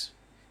drinks,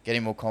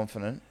 getting more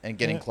confident and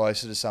getting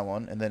closer to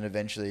someone, and then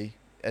eventually,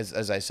 as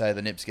they say,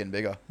 the nips getting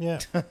bigger. Yeah.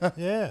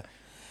 Yeah.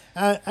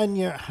 And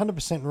you're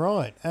 100%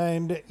 right.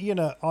 And,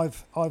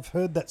 I've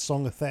heard that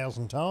song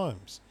 1,000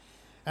 times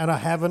and I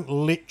haven't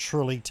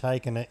literally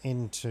taken it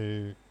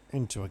into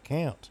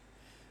account,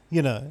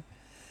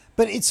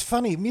 But it's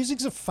funny.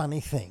 Music's a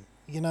funny thing,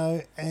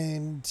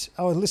 and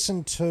I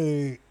listened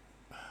to,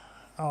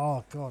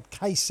 oh, God,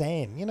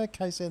 K-San.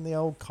 K-San, the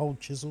old Cold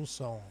Chisel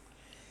song.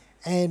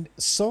 And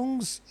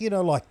songs,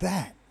 like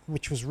that,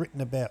 which was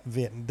written about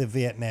the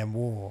Vietnam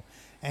War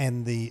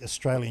and the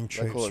Australian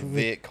troops. They call it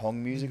Viet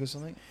Cong music or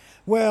something?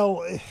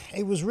 Well,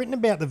 it was written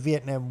about the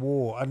Vietnam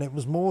War, and it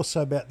was more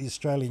so about the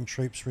Australian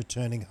troops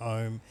returning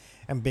home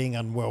and being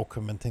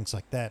unwelcome and things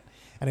like that.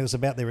 And it was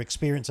about their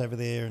experience over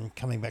there and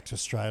coming back to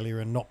Australia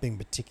and not being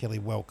particularly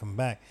welcome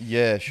back.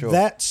 Yeah, sure.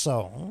 That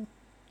song,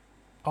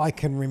 I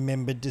can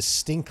remember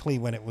distinctly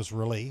when it was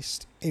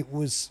released. It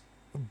was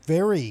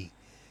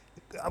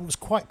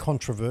quite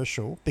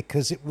controversial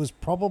because it was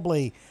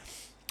probably,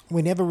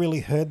 we never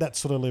really heard that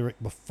sort of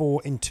lyric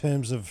before in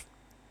terms of,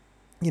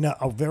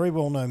 a very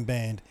well-known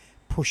band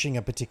pushing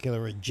a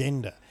particular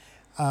agenda,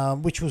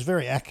 which was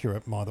very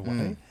accurate, by the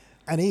way.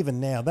 And even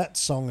now, that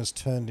song has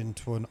turned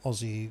into an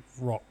Aussie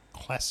rock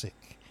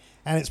classic.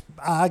 And it's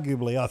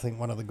arguably, I think,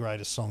 one of the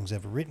greatest songs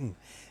ever written.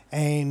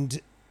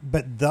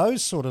 But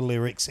those sort of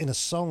lyrics in a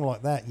song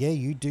like that,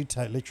 you do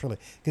take literally.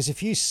 Because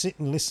if you sit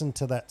and listen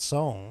to that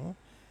song,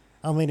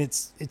 I mean,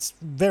 it's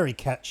very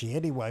catchy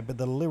anyway, but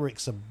the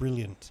lyrics are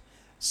brilliant.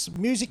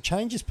 Music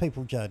changes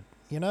people, Judd,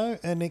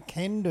 and it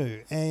can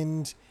do.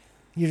 And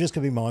you're just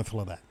going to be mindful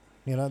of that.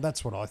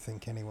 That's what I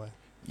think anyway.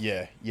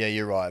 Yeah,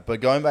 you're right. But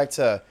going back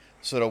to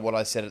sort of what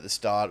I said at the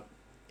start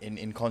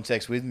in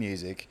context with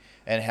music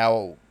and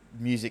how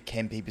music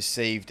can be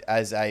perceived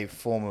as a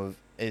form of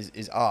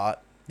is art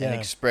and Yeah.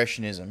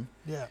 expressionism,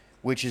 Yeah.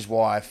 which is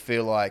why I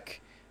feel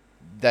like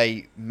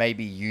they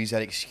maybe use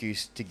that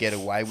excuse to get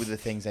away with the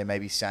things they may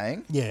be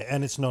saying. Yeah,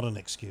 and it's not an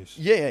excuse.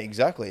 Yeah,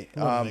 exactly.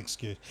 Not an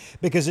excuse.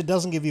 Because it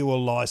doesn't give you a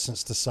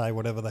license to say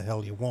whatever the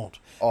hell you want.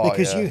 Oh,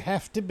 Because yeah. you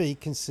have to be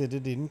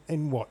considered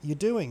in what you're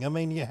doing. I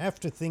mean, you have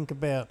to think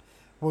about,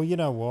 well, you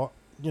know what?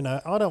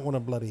 I don't want to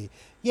bloody...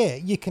 Yeah,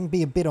 you can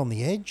be a bit on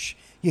the edge.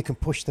 You can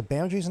push the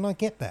boundaries, and I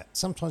get that.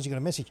 Sometimes you got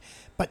a message.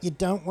 But you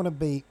don't want to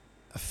be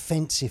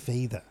offensive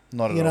either.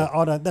 Not at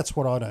all. I don't. That's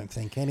what I don't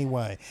think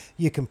anyway.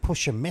 You can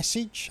push a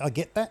message. I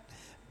get that.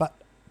 But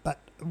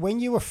when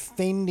you're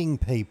offending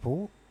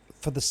people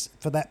for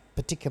that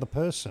particular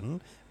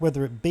person,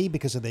 whether it be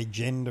because of their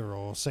gender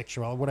or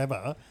sexuality,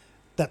 whatever,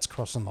 that's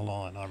crossing the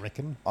line, I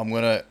reckon. I'm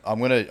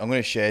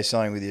gonna share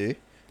something with you,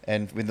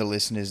 and with the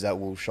listeners that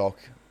will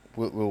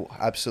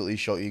absolutely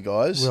shock you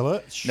guys. Will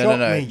it? No,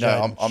 Me,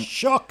 Jaden.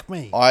 Shock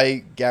me.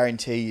 I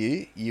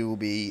guarantee you'll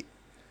be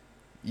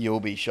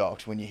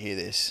shocked when you hear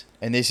this.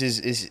 And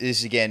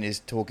this again is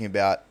talking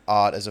about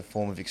art as a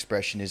form of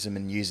expressionism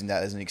and using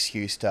that as an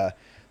excuse to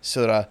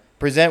sort of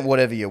present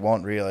whatever you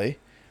want, really.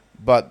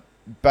 But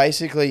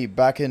basically,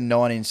 back in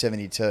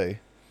 1972,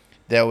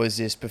 there was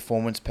this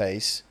performance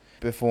piece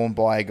performed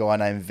by a guy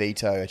named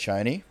Vito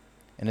Accioni,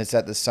 and it's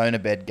at the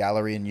Sonabed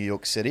Gallery in New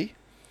York City.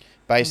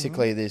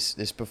 Basically,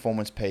 this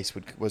performance piece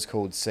was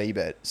called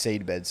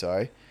Seedbed,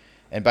 sorry.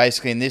 And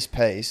basically, in this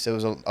piece, there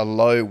was a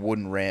low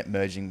wooden ramp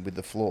merging with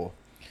the floor.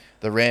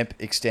 The ramp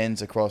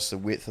extends across the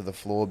width of the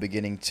floor,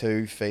 beginning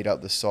 2 feet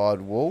up the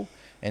side wall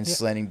and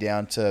slanting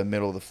down to the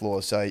middle of the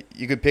floor. So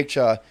you could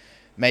picture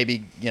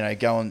maybe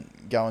going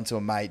to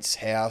a mate's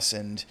house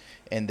and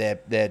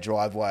their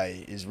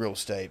driveway is real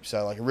steep.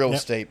 So like a real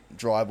steep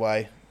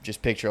driveway.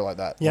 Just picture it like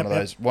that.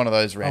 One of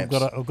those ramps.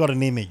 I've got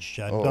an image,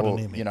 Jade. I've got an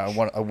image.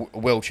 A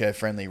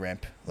wheelchair-friendly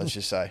ramp, let's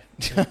just say.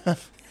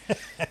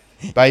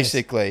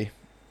 Basically,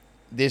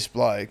 this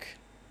bloke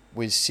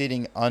was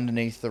sitting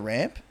underneath the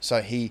ramp.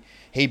 So he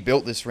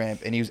built this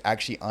ramp, and he was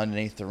actually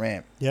underneath the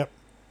ramp. Yep.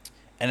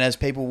 And as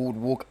people would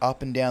walk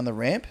up and down the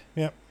ramp,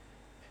 yep.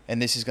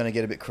 And this is going to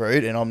get a bit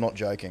crude, and I'm not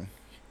joking,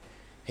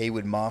 he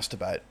would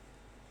masturbate.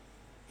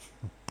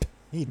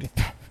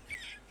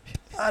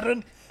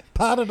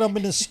 Pardon, I'm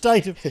in a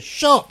state of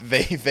shock.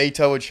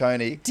 Vito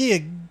Accioni.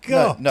 Dear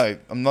God. No,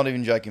 I'm not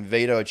even joking.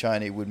 Vito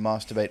Accioni would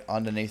masturbate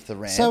underneath the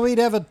ramp. So he'd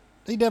have a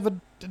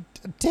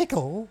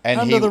tickle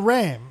under the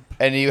ramp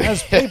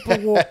as people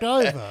walked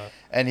over.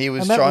 And he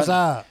was that was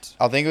art.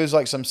 I think it was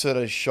like some sort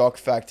of shock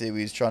factor he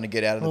was trying to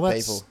get out of the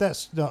people.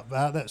 That's not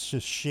art. That's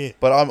just shit.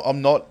 But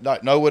I'm not.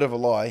 No word of a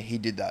lie. He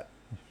did that.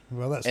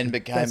 Well, and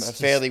became a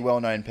fairly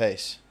well-known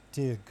piece.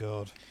 Dear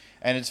God.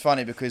 And it's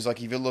funny because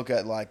like if you look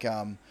at like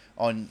on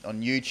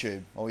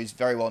YouTube, or he's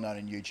very well known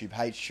on YouTube,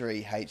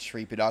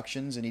 H3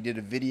 Productions, and he did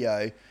a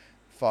video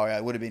far out.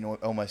 It would have been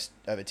almost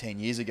over 10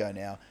 years ago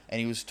now, and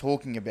he was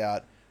talking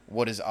about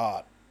what is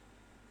art.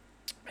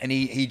 And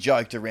he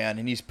joked around,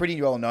 and he's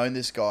pretty well known,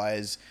 this guy,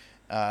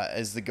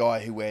 as the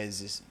guy who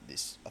wears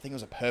this I think it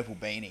was a purple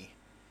beanie.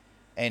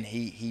 And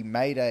he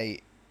made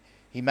a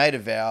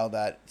vow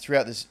that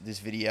throughout this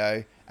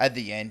video, at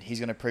the end, he's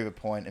going to prove a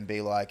point and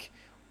be like,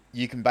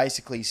 you can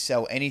basically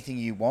sell anything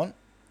you want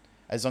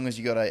as long as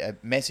you got a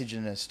message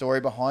and a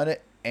story behind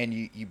it, and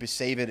you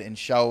perceive it and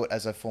show it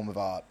as a form of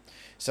art.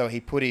 So he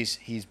put his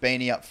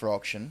beanie up for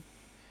auction,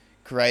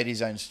 created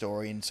his own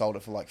story, and sold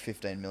it for like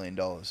 $15 million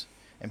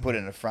and put it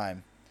in a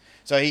frame.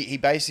 So he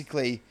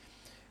basically,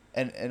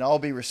 and I'll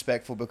be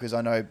respectful because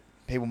I know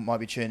people might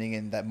be tuning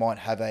in that might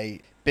have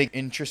a big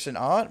interest in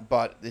art,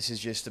 but this is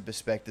just a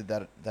perspective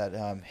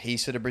that he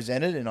sort of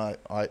presented, and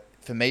I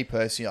for me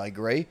personally, I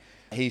agree.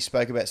 He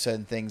spoke about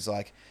certain things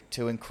like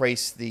to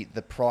increase the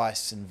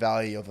price and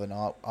value of an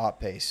art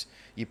piece,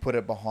 you put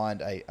it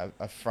behind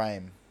a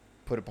frame,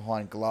 put it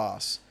behind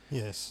glass.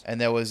 Yes. And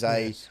there was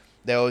this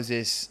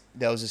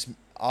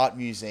art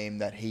museum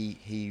that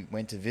he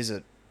went to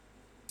visit.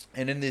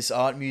 And in this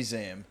art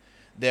museum,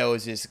 there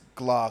was this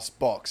glass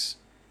box.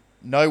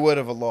 No word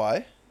of a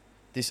lie,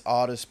 this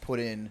artist put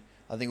in,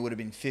 I think it would have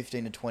been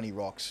 15 to 20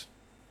 rocks.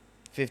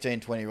 15,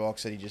 20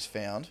 rocks that he just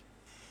found.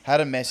 Had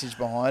a message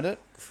behind it.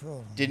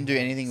 Didn't do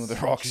anything with the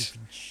rocks.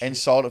 And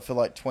sold it for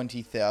like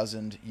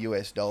 $20,000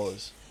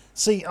 US.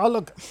 See, I'm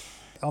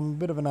a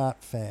bit of an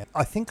art fan.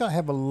 I think I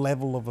have a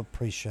level of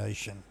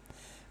appreciation.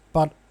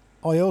 But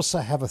I also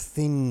have a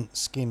thin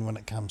skin when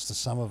it comes to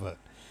some of it.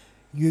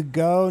 You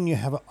go and you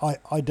have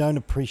I don't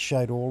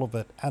appreciate all of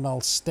it, and I'll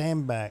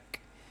stand back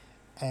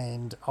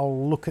and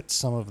I'll look at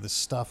some of this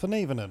stuff, and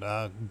even at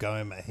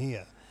Goma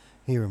here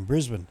in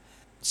Brisbane,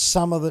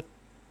 some of it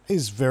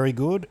is very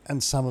good,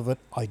 and some of it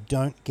I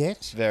don't get.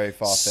 It's very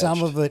far-fetched.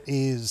 Some of it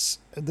is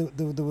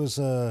there was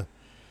I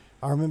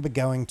remember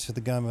going to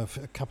the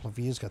Goma a couple of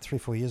years ago,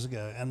 3-4 years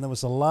ago, and there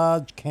was a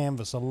large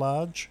canvas, a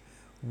large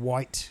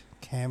white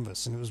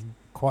canvas, and it was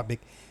quite big,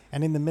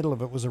 and in the middle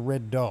of it was a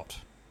red dot.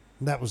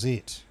 That was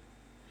it.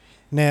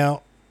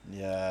 Now,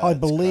 yeah, I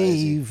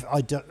believe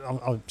crazy.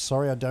 I'm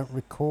sorry, I don't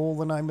recall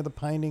the name of the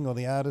painting or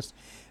the artist,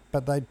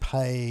 but they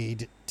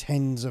paid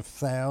tens of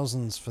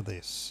thousands for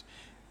this.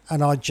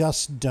 And I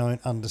just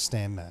don't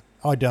understand that.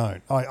 I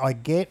don't. I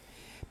get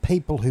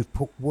people who've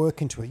put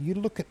work into it. You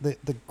look at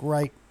the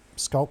great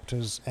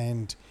sculptors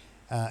and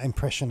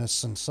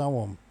impressionists and so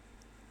on,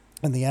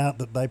 and the art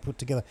that they put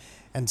together,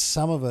 and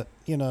some of it,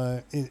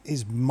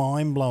 is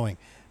mind-blowing.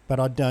 But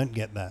I don't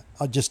get that.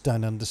 I just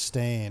don't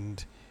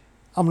understand.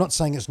 I'm not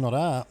saying it's not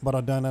art, but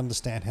I don't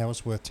understand how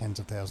it's worth tens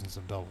of thousands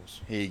of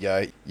dollars. Here you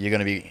go. You're going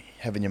to be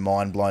having your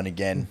mind blown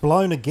again.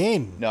 Blown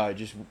again? No,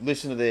 just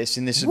listen to this,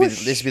 and this will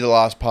be the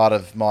last part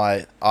of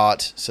my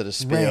art sort of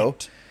spiel.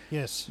 Rant.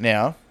 Yes.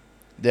 Now,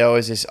 there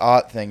was this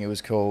art thing. It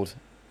was called...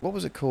 What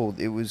was it called?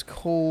 It was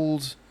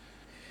called...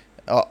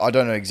 I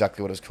don't know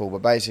exactly what it's called,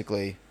 but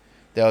basically,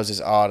 there was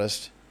this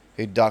artist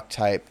who duct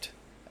taped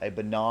a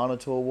banana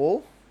to a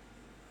wall.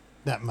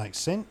 That makes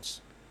sense.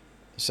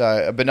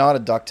 So a banana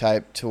duct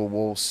tape to a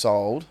wall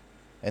sold,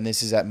 and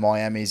this is at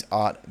Miami's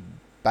Art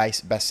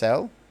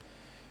Basel.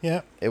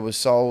 Yeah. It was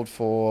sold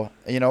for,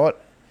 you know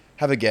what?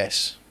 Have a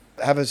guess.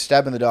 Have a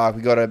stab in the dark.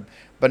 We got a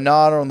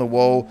banana on the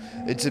wall.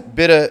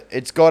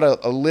 It's got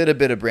a little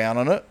bit of brown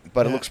on it,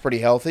 but it looks pretty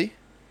healthy.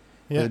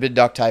 Yeah. There's a bit of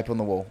duct tape on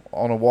the wall,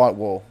 on a white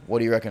wall. What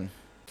do you reckon?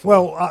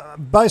 Well,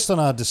 based on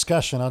our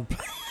discussion, I'd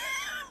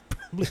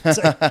probably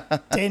say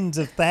tens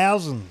of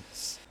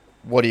thousands.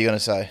 What are you going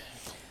to say?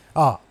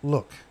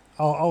 Look,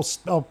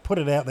 I'll put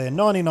it out there.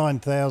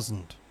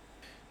 99,000.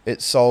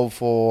 It sold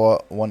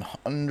for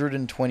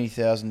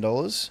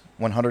 $120,000.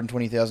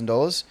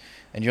 $120,000.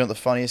 And you know what the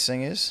funniest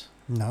thing is?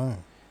 No.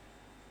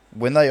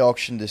 When they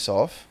auctioned this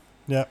off,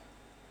 Yep.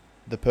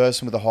 the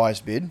person with the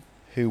highest bid,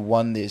 who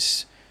won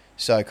this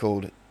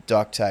so-called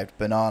duct taped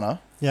banana,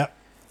 Yep.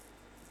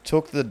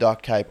 took the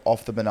duct tape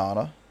off the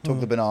banana, took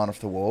the banana off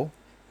the wall,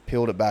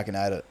 peeled it back and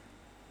ate it.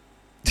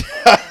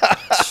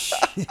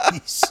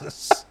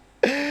 Jesus.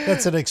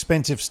 That's an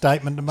expensive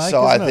statement to make.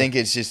 So I isn't think it?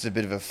 it's just a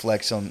bit of a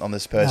flex on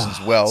this person's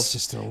It's wealth.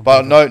 just all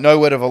But no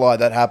word of a lie,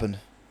 that happened.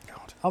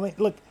 God. I mean,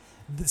 look,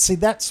 see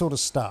that sort of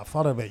stuff.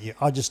 I don't know about you.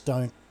 I just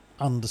don't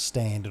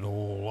understand it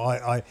all.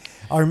 I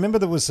remember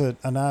there was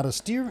an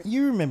artist. Do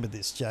you remember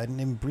this, Jaden,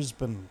 in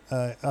Brisbane?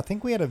 I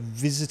think we had a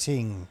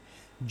visiting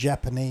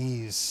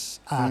Japanese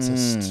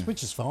artist,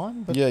 which is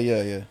fine. But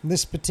Yeah.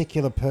 this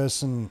particular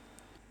person,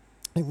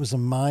 it was a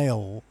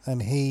male,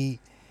 and he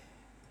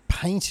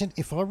painted,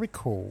 if I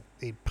recall,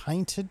 he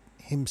painted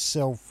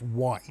himself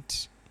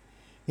white,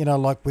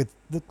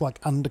 looked like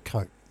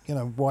undercoat,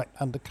 white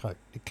undercoat.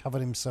 He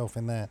covered himself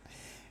in that.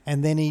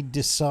 And then he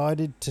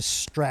decided to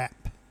strap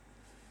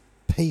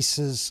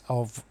pieces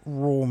of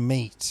raw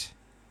meat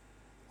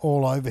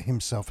all over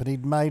himself. And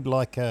he'd made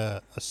like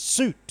a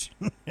suit,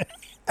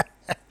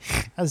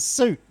 a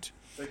suit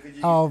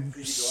of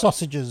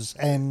sausages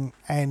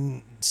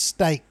and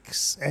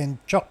steaks and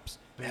chops.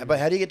 But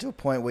how do you get to a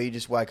point where you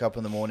just wake up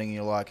in the morning and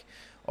you're like,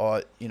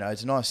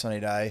 it's a nice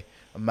sunny day.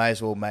 I may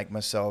as well make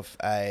myself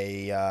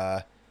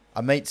a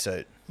meat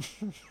suit.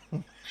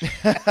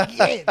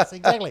 Yes,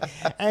 exactly.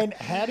 And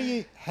how do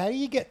you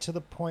get to the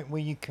point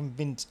where you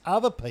convince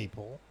other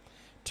people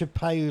to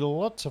pay you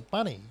lots of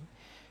money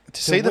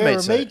to see the wear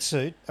meat a meat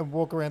suit and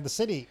walk around the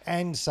city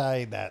and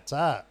say that's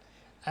art?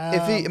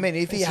 If he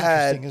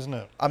had, interesting, isn't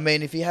it? I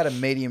mean, if he had a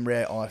medium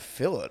rare eye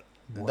fillet,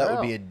 that would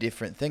Wow. be a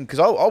different thing. Because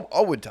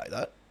I would take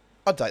that.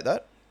 I'd take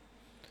that.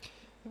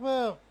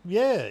 Well,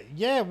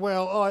 yeah.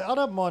 Well, I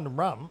don't mind a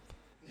rump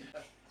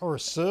or a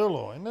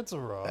sirloin. That's all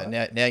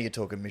right. Now you're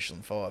talking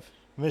Michelin 5.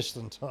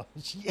 Michelin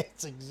times.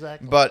 Yes,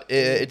 exactly. But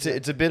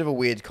it's a bit of a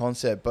weird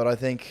concept. But I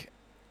think,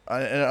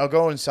 and I'll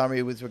go in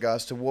summary with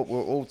regards to what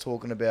we're all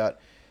talking about.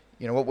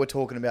 What we're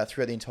talking about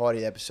throughout the entirety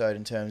of the episode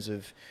in terms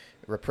of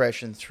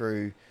repression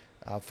through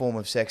form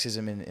of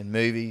sexism in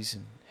movies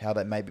and how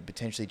that may be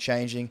potentially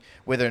changing,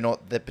 whether or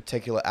not that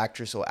particular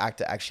actress or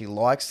actor actually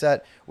likes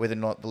that, whether or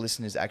not the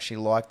listeners actually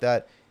like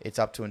that, it's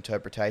up to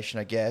interpretation,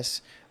 I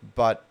guess.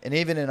 And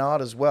even in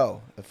art as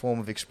well, a form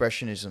of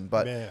expressionism.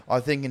 But Yeah.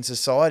 I think in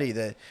society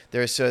that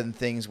there are certain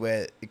things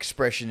where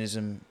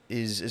expressionism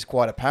is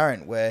quite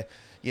apparent, where,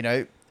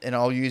 and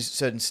I'll use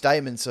certain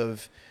statements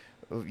of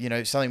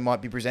something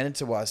might be presented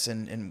to us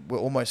and we're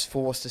almost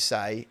forced to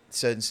say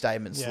certain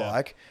statements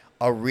like,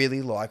 I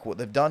really like what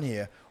they've done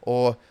here,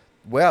 or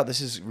wow, this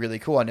is really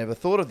cool, I never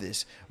thought of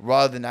this,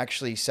 rather than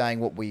actually saying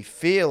what we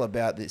feel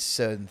about this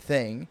certain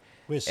thing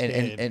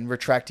and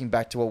retracting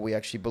back to what we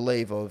actually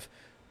believe of,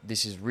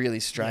 this is really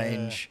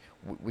strange,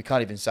 we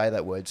can't even say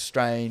that word,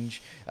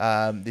 strange,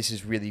 this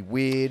is really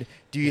weird.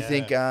 Do you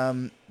think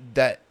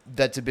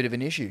that's a bit of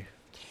an issue?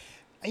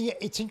 Yeah,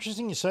 it's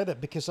interesting you say that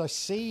because I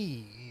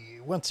see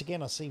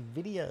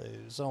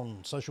videos on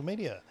social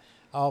media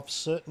of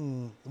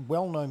certain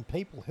well-known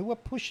people who are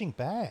pushing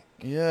back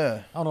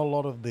on a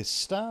lot of this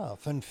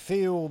stuff and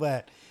feel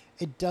that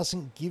it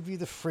doesn't give you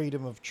the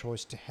freedom of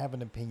choice to have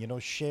an opinion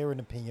or share an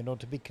opinion or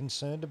to be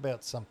concerned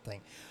about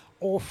something,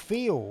 or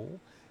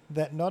feel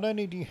that not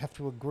only do you have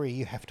to agree,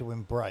 you have to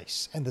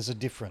embrace, and there's a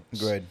difference.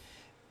 Agreed.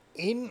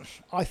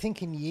 I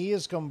think in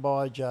years gone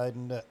by,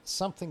 Jaden, that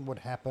something would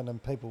happen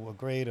and people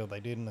agreed or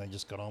they didn't, they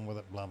just got on with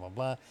it, blah, blah,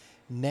 blah.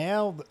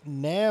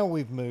 Now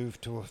we've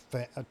moved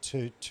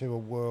to to a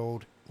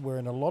world where,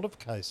 in a lot of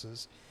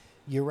cases,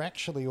 you're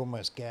actually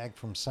almost gagged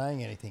from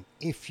saying anything.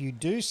 If you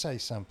do say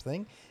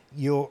something,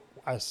 you're,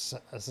 as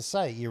I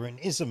say, you're an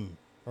ism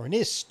or an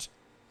ist,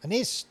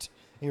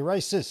 you're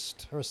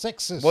racist or a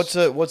sexist.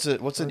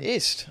 What's an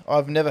ist?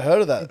 I've never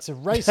heard of that. It's a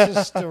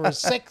racist or a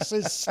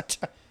sexist.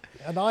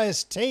 An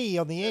IST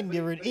on the end,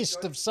 you're an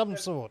ist of some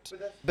sort.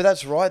 But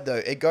that's right, though.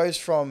 It goes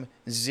from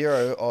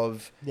zero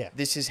of, Yeah.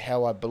 this is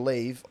how I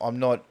believe. I'm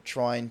not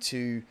trying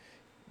to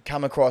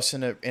come across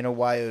in a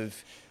way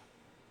of,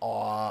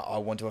 I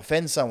want to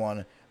offend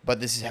someone, but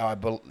this is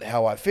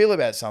how I feel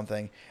about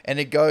something. And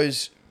it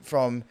goes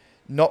from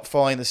not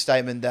following the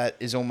statement that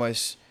is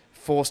almost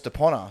forced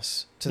upon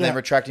us to then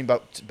retracting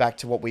back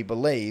to what we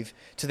believe,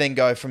 to then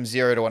go from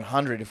 0 to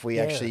 100 if we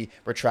actually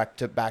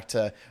retract it back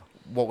to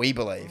what we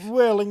believe.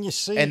 Well, and you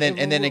see... And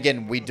then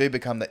again, we do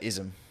become the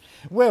ism.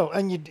 Well,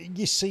 and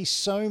you see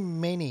so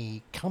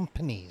many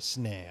companies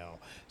now,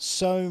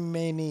 so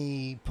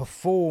many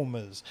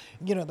performers.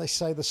 You know, they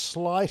say the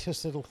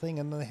slightest little thing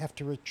and they have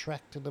to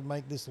retract it and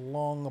make this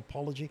long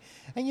apology.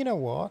 And you know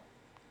what?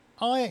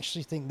 I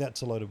actually think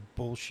that's a load of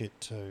bullshit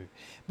too.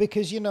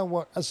 Because you know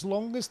what? As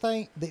long as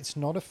it's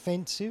not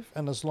offensive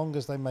and as long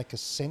as they make a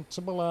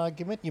sensible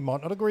argument, you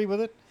might not agree with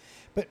it,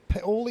 but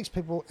all these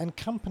people and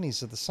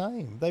companies are the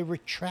same. They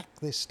retract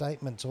their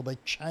statements or they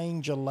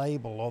change a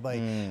label or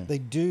they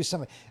do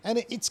something.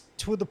 And it's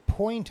to the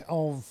point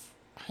of,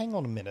 hang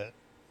on a minute,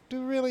 do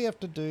we really have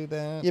to do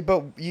that? Yeah,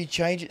 but you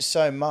change it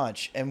so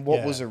much, and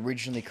what was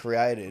originally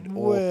created,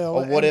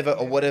 or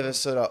whatever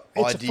sort of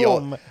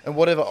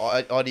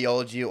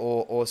ideology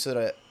or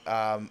sort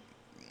of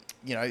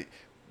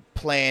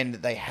plan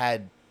that they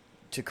had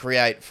to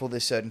create for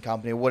this certain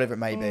company or whatever it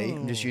may be.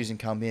 I'm just using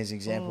company as an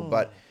example,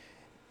 but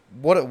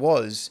what it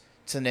was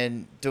to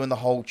then doing the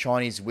whole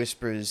Chinese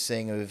whispers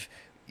thing of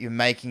you're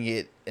making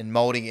it and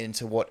molding it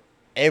into what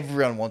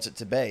everyone wants it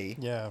to be.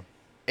 Yeah.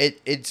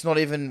 It's not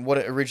even what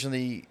it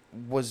originally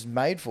was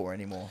made for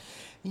anymore.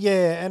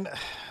 Yeah, and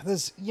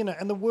there's,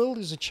 and the world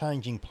is a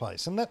changing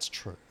place, and that's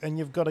true. And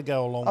you've got to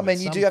go along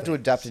with you do have to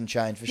adapt and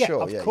change for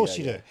sure. Of course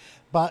you do.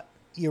 But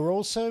you're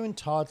also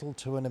entitled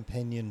to an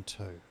opinion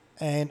too.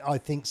 And I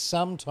think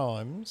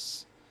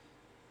sometimes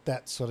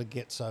that sort of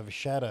gets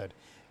overshadowed.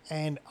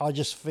 And I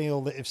just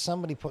feel that if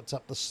somebody puts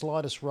up the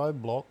slightest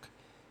roadblock,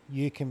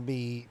 you can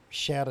be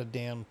shouted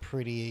down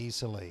pretty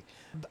easily.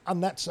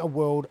 And that's a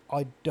world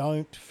I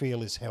don't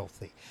feel is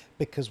healthy.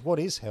 Because what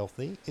is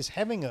healthy is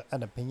having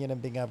an opinion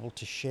and being able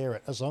to share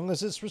it, as long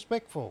as it's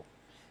respectful.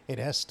 It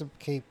has to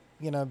be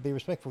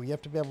respectful. You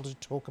have to be able to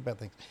talk about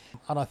things.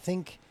 And I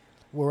think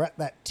we're at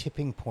that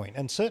tipping point.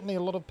 And certainly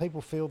a lot of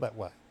people feel that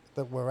way,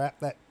 that we're at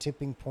that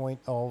tipping point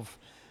of,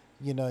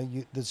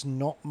 there's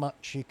not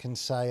much you can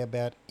say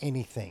about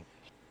anything.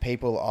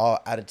 People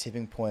are at a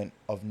tipping point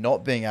of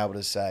not being able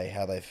to say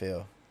how they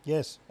feel.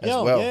 Yes. As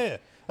well. Yeah.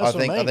 I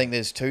think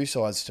there's two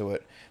sides to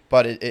it.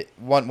 But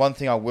one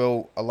thing I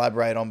will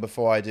elaborate on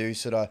before I do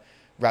sort of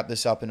wrap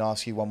this up and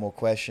ask you one more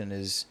question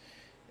is,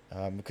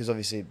 because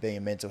obviously being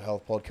a mental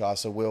health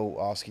podcast, I will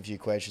ask a few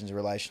questions in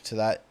relation to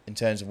that in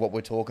terms of what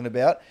we're talking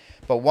about.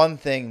 But one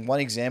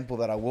example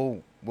that I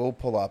will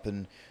pull up,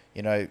 and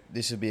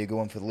this would be a good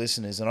one for the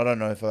listeners, and I don't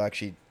know if I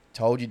actually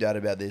told you, Dad,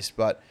 about this,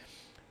 but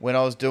when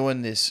I was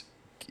doing this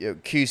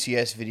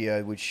QCS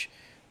video, which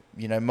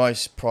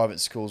most private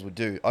schools would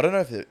do. I don't know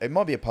if it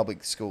might be a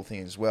public school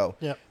thing as well.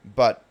 Yeah.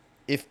 But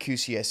if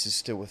QCS is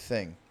still a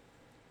thing,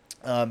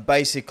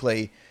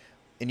 basically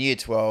in year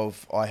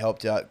 12, I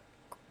helped out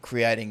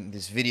creating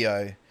this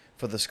video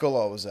for the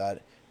school I was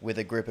at with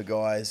a group of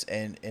guys,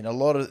 and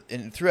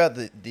throughout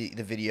the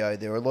video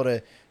there were a lot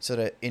of sort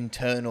of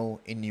internal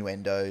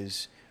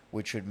innuendos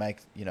which would make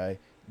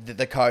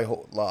the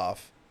cohort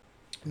laugh.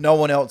 No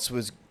one else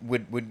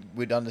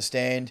would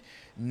understand.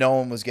 No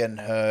one was getting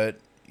hurt.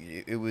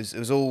 It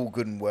was all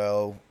good and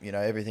well.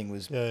 Everything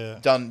was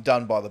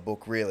done by the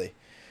book, really.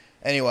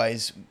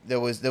 Anyways, there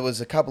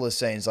was a couple of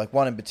scenes, like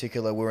one in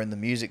particular. We're in the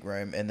music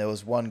room, and there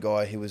was one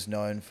guy who was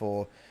known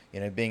for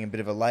being a bit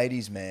of a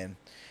ladies' man.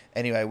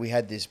 Anyway, we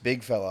had this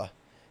big fella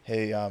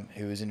who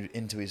was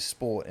into his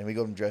sport, and we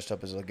got him dressed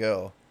up as a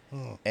girl.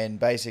 And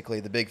basically,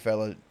 the big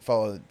fella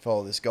followed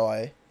this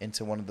guy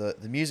into one of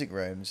the music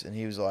rooms, and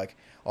he was like,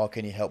 "Oh,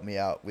 can you help me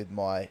out with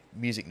my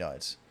music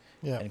notes?"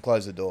 Yeah. And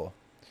close the door.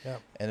 Yeah.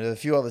 And there were a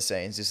few other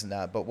scenes, this and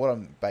that. But what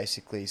I'm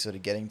basically sort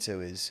of getting to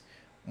is,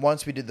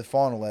 once we did the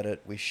final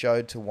edit, we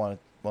showed to one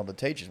of the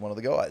teachers, one of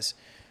the guys,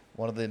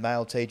 one of the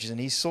male teachers, and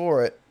he saw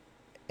it.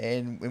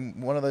 And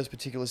in one of those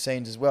particular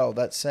scenes as well,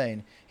 that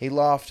scene, he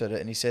laughed at it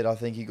and he said, "I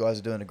think you guys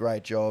are doing a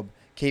great job.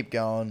 Keep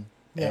going."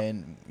 Yeah.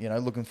 And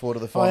looking forward to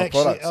the final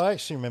product. I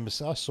actually remember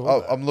I saw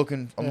that. I'm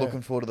looking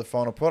forward to the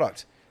final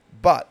product.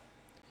 But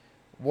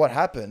what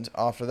happened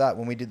after that,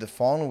 when we did the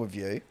final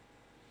review,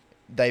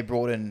 they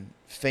brought in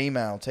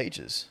female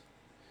teachers,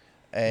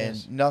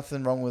 and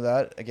nothing wrong with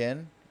that,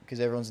 again, because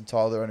everyone's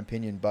entitled to their own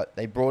opinion. But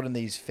they brought in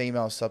these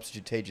female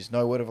substitute teachers,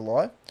 no word of a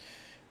lie.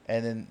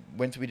 And then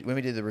when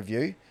we did the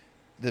review,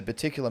 the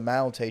particular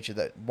male teacher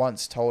that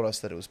once told us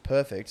that it was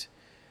perfect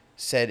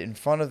said in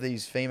front of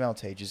these female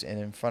teachers and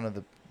in front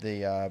of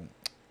the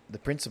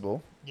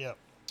principal Yep.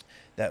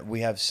 that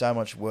we have so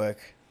much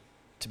work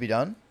to be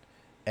done,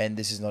 and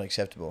this is not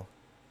acceptable.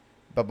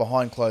 But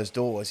behind closed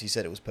doors, he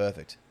said it was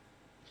perfect.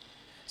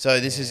 So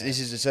this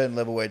is a certain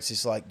level where it's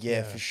just like,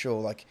 for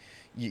sure. Like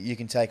you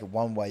can take it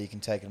one way, you can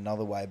take it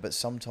another way, but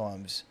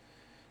sometimes,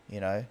 you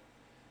know,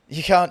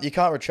 you can't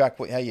retract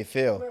how you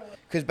feel,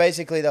 because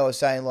basically they were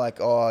saying like,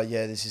 oh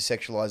yeah, this is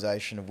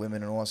sexualization of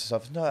women and all that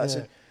stuff. No, I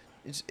said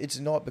it's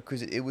not,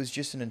 because it was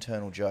just an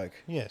internal joke.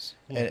 Yes.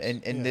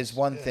 And there's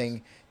one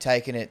thing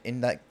taking it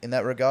in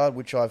that regard,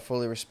 which I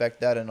fully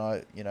respect that, and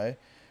I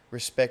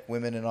respect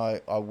women, and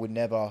I would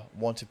never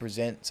want to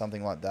present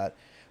something like that.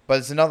 But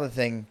it's another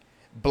thing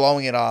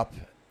blowing it up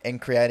and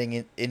creating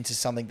it into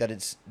something that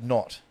it's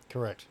not.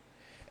 Correct.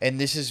 And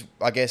this is,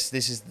 I guess,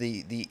 the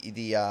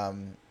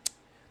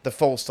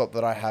full stop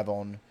that I have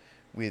on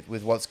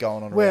with what's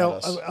going on around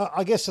us. Well,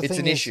 I guess it's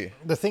an issue.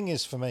 The thing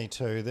is for me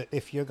too, that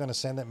if you're going to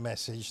send that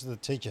message, the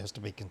teacher has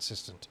to be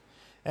consistent.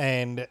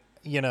 And,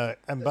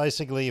 and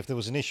basically if there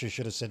was an issue,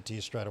 should have said to you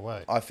straight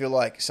away. I feel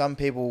like some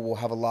people will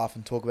have a laugh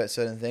and talk about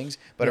certain things,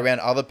 but around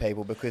other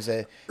people, because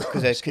they're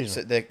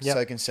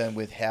so concerned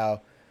with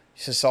how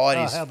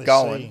society's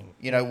going,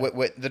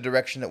 the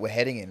direction that we're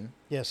heading in.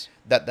 Yes.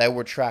 That they will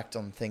retract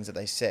on things that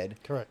they said.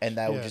 Correct. And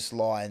they will just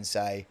lie and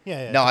say,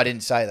 no, I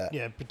didn't say that.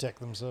 Yeah, protect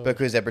themselves.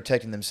 Because they're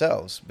protecting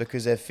themselves,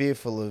 because they're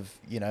fearful of,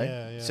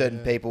 certain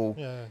people,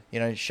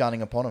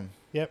 shunning upon them.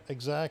 Yep,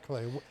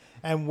 exactly.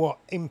 And what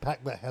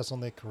impact that has on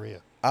their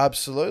career.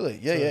 Absolutely.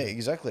 Yeah,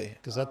 exactly.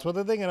 Because that's what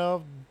they're thinking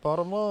of,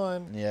 bottom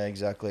line. Yeah,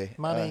 exactly.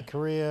 Money,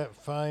 career,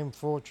 fame,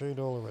 fortune,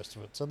 all the rest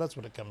of it. So that's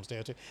what it comes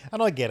down to.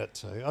 And I get it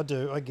too. I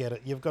do. I get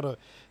it. You've got to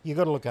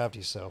look after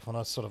yourself, and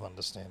I sort of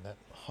understand that.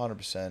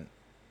 100%.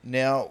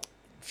 Now,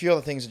 a few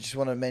other things I just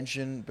want to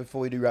mention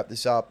before we do wrap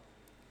this up,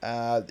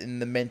 in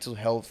the mental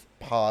health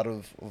part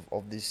of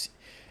this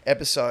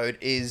episode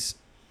is,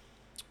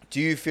 do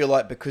you feel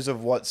like because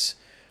of what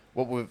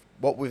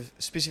we've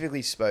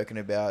specifically spoken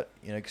about,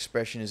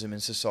 expressionism in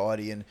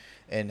society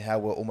and how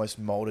we're almost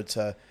molded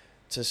to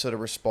sort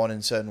of respond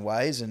in certain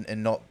ways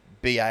and not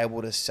be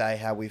able to say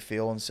how we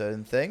feel on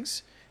certain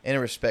things in a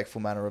respectful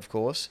manner, of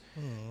course.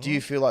 Do you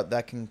feel like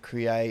that can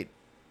create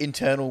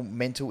internal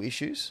mental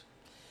issues?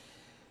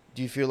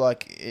 Do you feel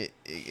like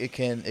it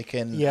can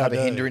have a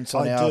hindrance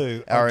on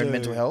our own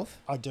mental health?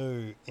 I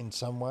do in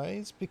some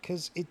ways,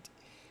 because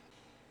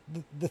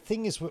the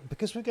thing is,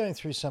 because we're going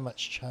through so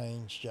much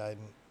change, Jaden,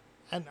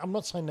 and I'm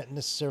not saying that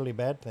necessarily a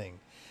bad thing,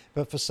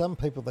 but for some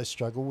people they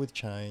struggle with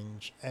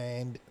change,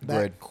 and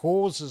that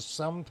causes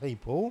some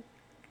people,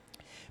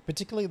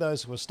 particularly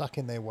those who are stuck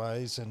in their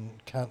ways and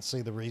can't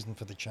see the reason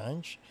for the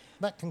change,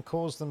 that can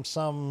cause them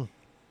some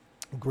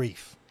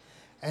grief,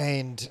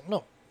 and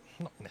not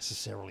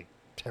necessarily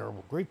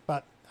terrible grief,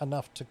 but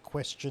enough to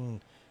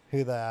question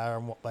who they are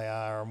and what they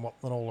are and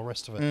all the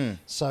rest of it.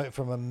 So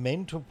from a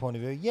mental point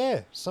of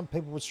view, some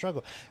people would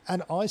struggle.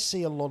 And I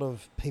see a lot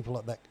of people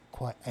like that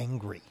quite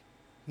angry.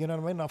 You know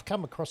what I mean? I've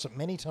come across it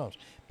many times.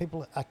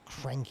 People are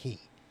cranky,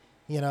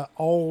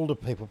 older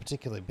people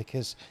particularly,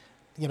 because,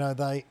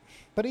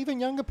 but even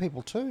younger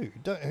people too,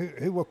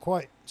 who are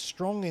quite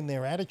strong in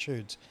their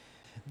attitudes.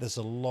 There's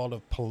a lot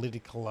of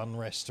political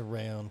unrest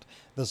around.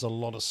 There's a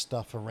lot of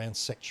stuff around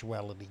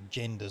sexuality,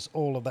 genders,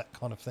 all of that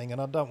kind of thing.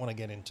 And I don't want to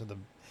get into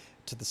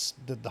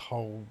the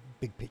whole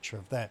big picture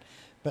of that.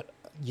 But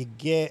you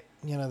get,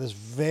 there's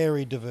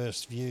very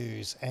diverse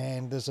views,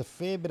 and there's a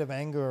fair bit of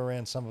anger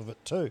around some of it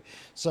too.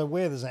 So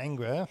where there's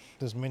anger,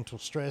 there's mental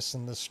stress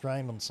and there's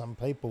strain on some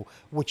people,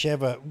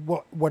 whatever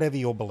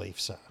your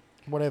beliefs are.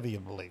 Whatever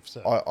your beliefs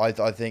are. I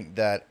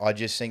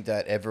just think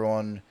that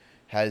everyone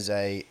has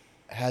a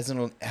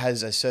certain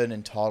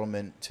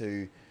entitlement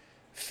to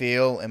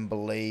feel and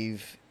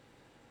believe,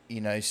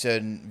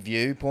 certain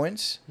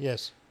viewpoints.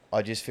 Yes.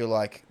 I just feel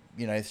like,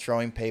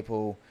 throwing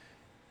people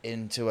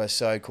into a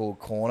so-called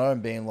corner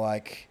and being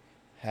like,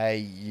 hey,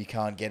 you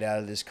can't get out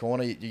of this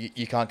corner.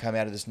 You can't come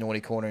out of this naughty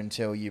corner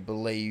until you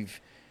believe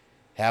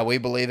how we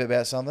believe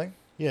about something.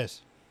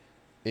 Yes.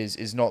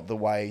 Is not the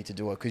way to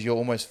do it, because you're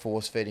almost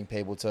force-feeding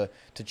people to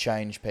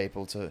change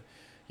people, to,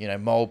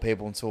 mold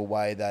people into a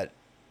way that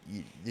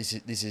this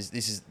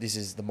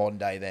is the modern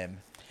day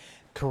them.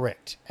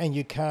 Correct. And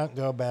you can't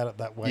go about it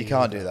that way. You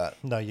can't do that.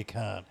 No, you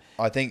can't.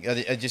 I think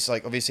just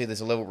like, obviously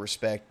there's a level of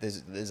respect.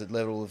 There's a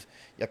level of,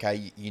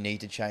 okay, you need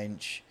to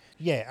change.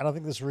 Yeah, and I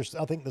think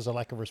there's a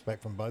lack of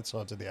respect from both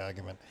sides of the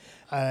argument,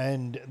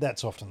 and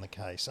that's often the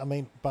case. I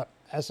mean, but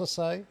as I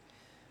say,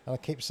 and I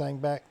keep saying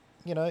back,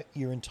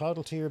 you're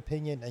entitled to your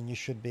opinion, and you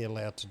should be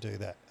allowed to do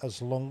that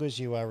as long as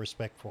you are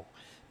respectful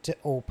to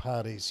all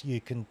parties.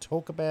 You can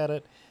talk about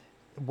it,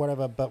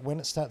 whatever, but when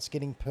it starts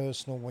getting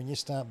personal, when you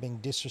start being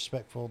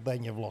disrespectful,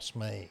 then you've lost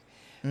me.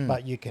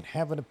 But you can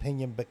have an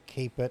opinion, but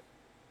keep it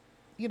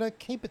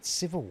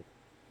civil.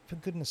 For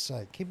goodness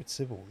sake, keep it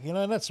civil.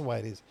 That's the way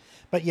it is.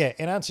 But yeah,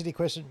 in answer to your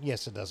question,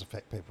 yes, it does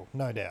affect people,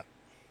 no doubt.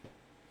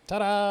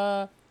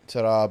 Ta-da!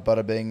 Ta-da,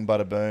 bada bing,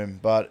 bada boom.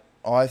 But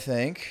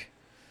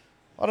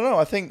I don't know.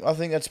 I think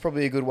that's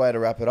probably a good way to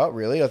wrap it up.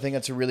 Really, I think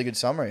that's a really good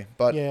summary.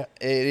 But Yeah.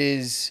 it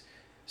is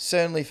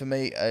certainly for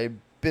me a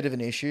bit of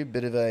an issue,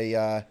 bit of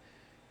a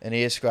an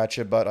ear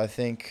scratcher. But I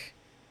think,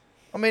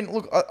 I mean,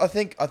 look, I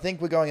think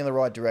we're going in the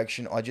right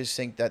direction. I just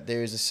think that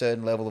there is a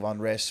certain level of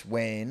unrest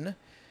when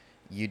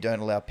you don't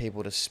allow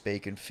people to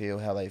speak and feel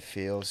how they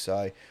feel.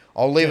 So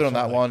I'll leave it on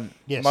that Definitely. one.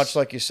 Yes. Much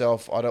like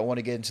yourself, I don't want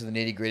to get into the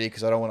nitty gritty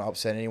because I don't want to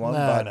upset anyone. No,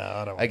 but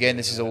I don't. again,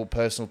 this is all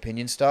personal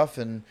opinion stuff,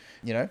 and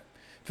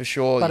for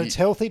sure. But it's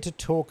healthy to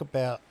talk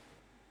about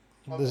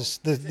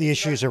the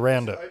issues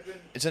around it.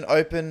 It's an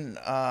open,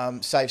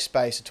 safe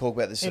space to talk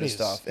about this sort It of is.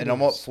 stuff, It and I'm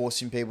not is.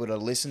 forcing people to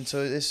listen to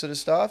this sort of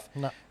stuff.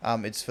 No.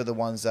 It's for the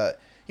ones that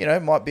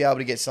might be able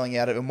to get something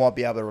out of it, and might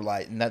be able to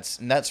relate, and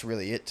that's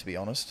really it, to be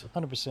honest.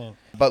 100%.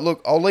 But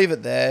look, I'll leave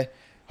it there.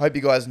 Hope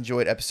you guys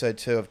enjoyed episode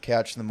 2 of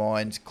Couch in the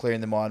Mind,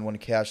 clearing the mind one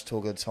couch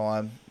talk at a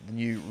time. The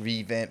new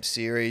revamped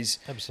series.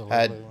 Absolutely.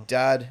 Had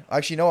Dad.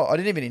 Actually, you know what? I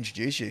didn't even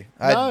introduce you.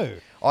 No.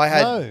 I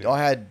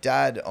had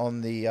Dad on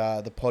the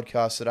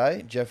podcast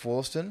today, Jeff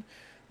Woolaston,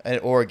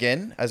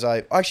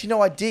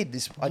 I did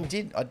this. I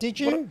did. Did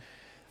you?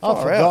 Far I've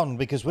out. forgotten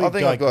because we've I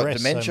think I've got digressed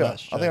dementia. so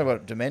much. I think I've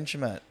got dementia,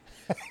 mate.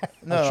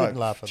 I shouldn't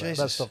laugh at Jesus,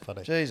 that. That's not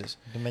funny. Jesus.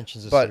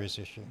 Dementia's a But- serious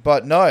issue.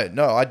 But no,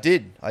 I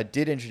did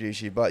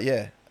introduce you. But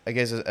yeah, I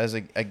guess as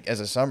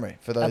a summary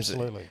for those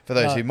Absolutely.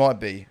 who might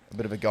be a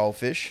bit of a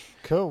goldfish.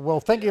 Cool. Well,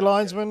 thank you,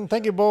 linesman.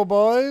 Thank you, ball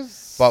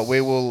boys. But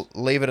we will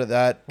leave it at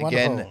that.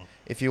 Wonderful. Again,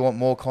 if you want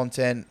more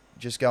content,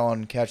 just go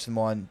on Couch the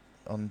Mind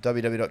on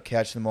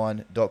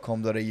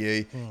www.couchthemind.com.au.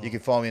 You can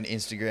find me on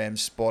Instagram,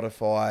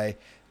 Spotify,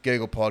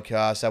 Google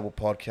Podcasts, Apple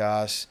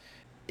Podcasts.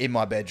 In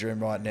my bedroom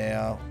right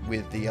now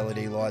with the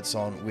LED lights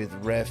on, with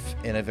Ref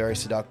in a very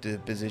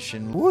seductive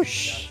position.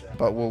 Whoosh.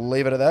 But we'll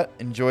leave it at that.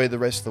 Enjoy the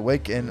rest of the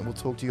week, and we'll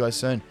talk to you guys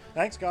soon.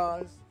 Thanks,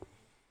 guys.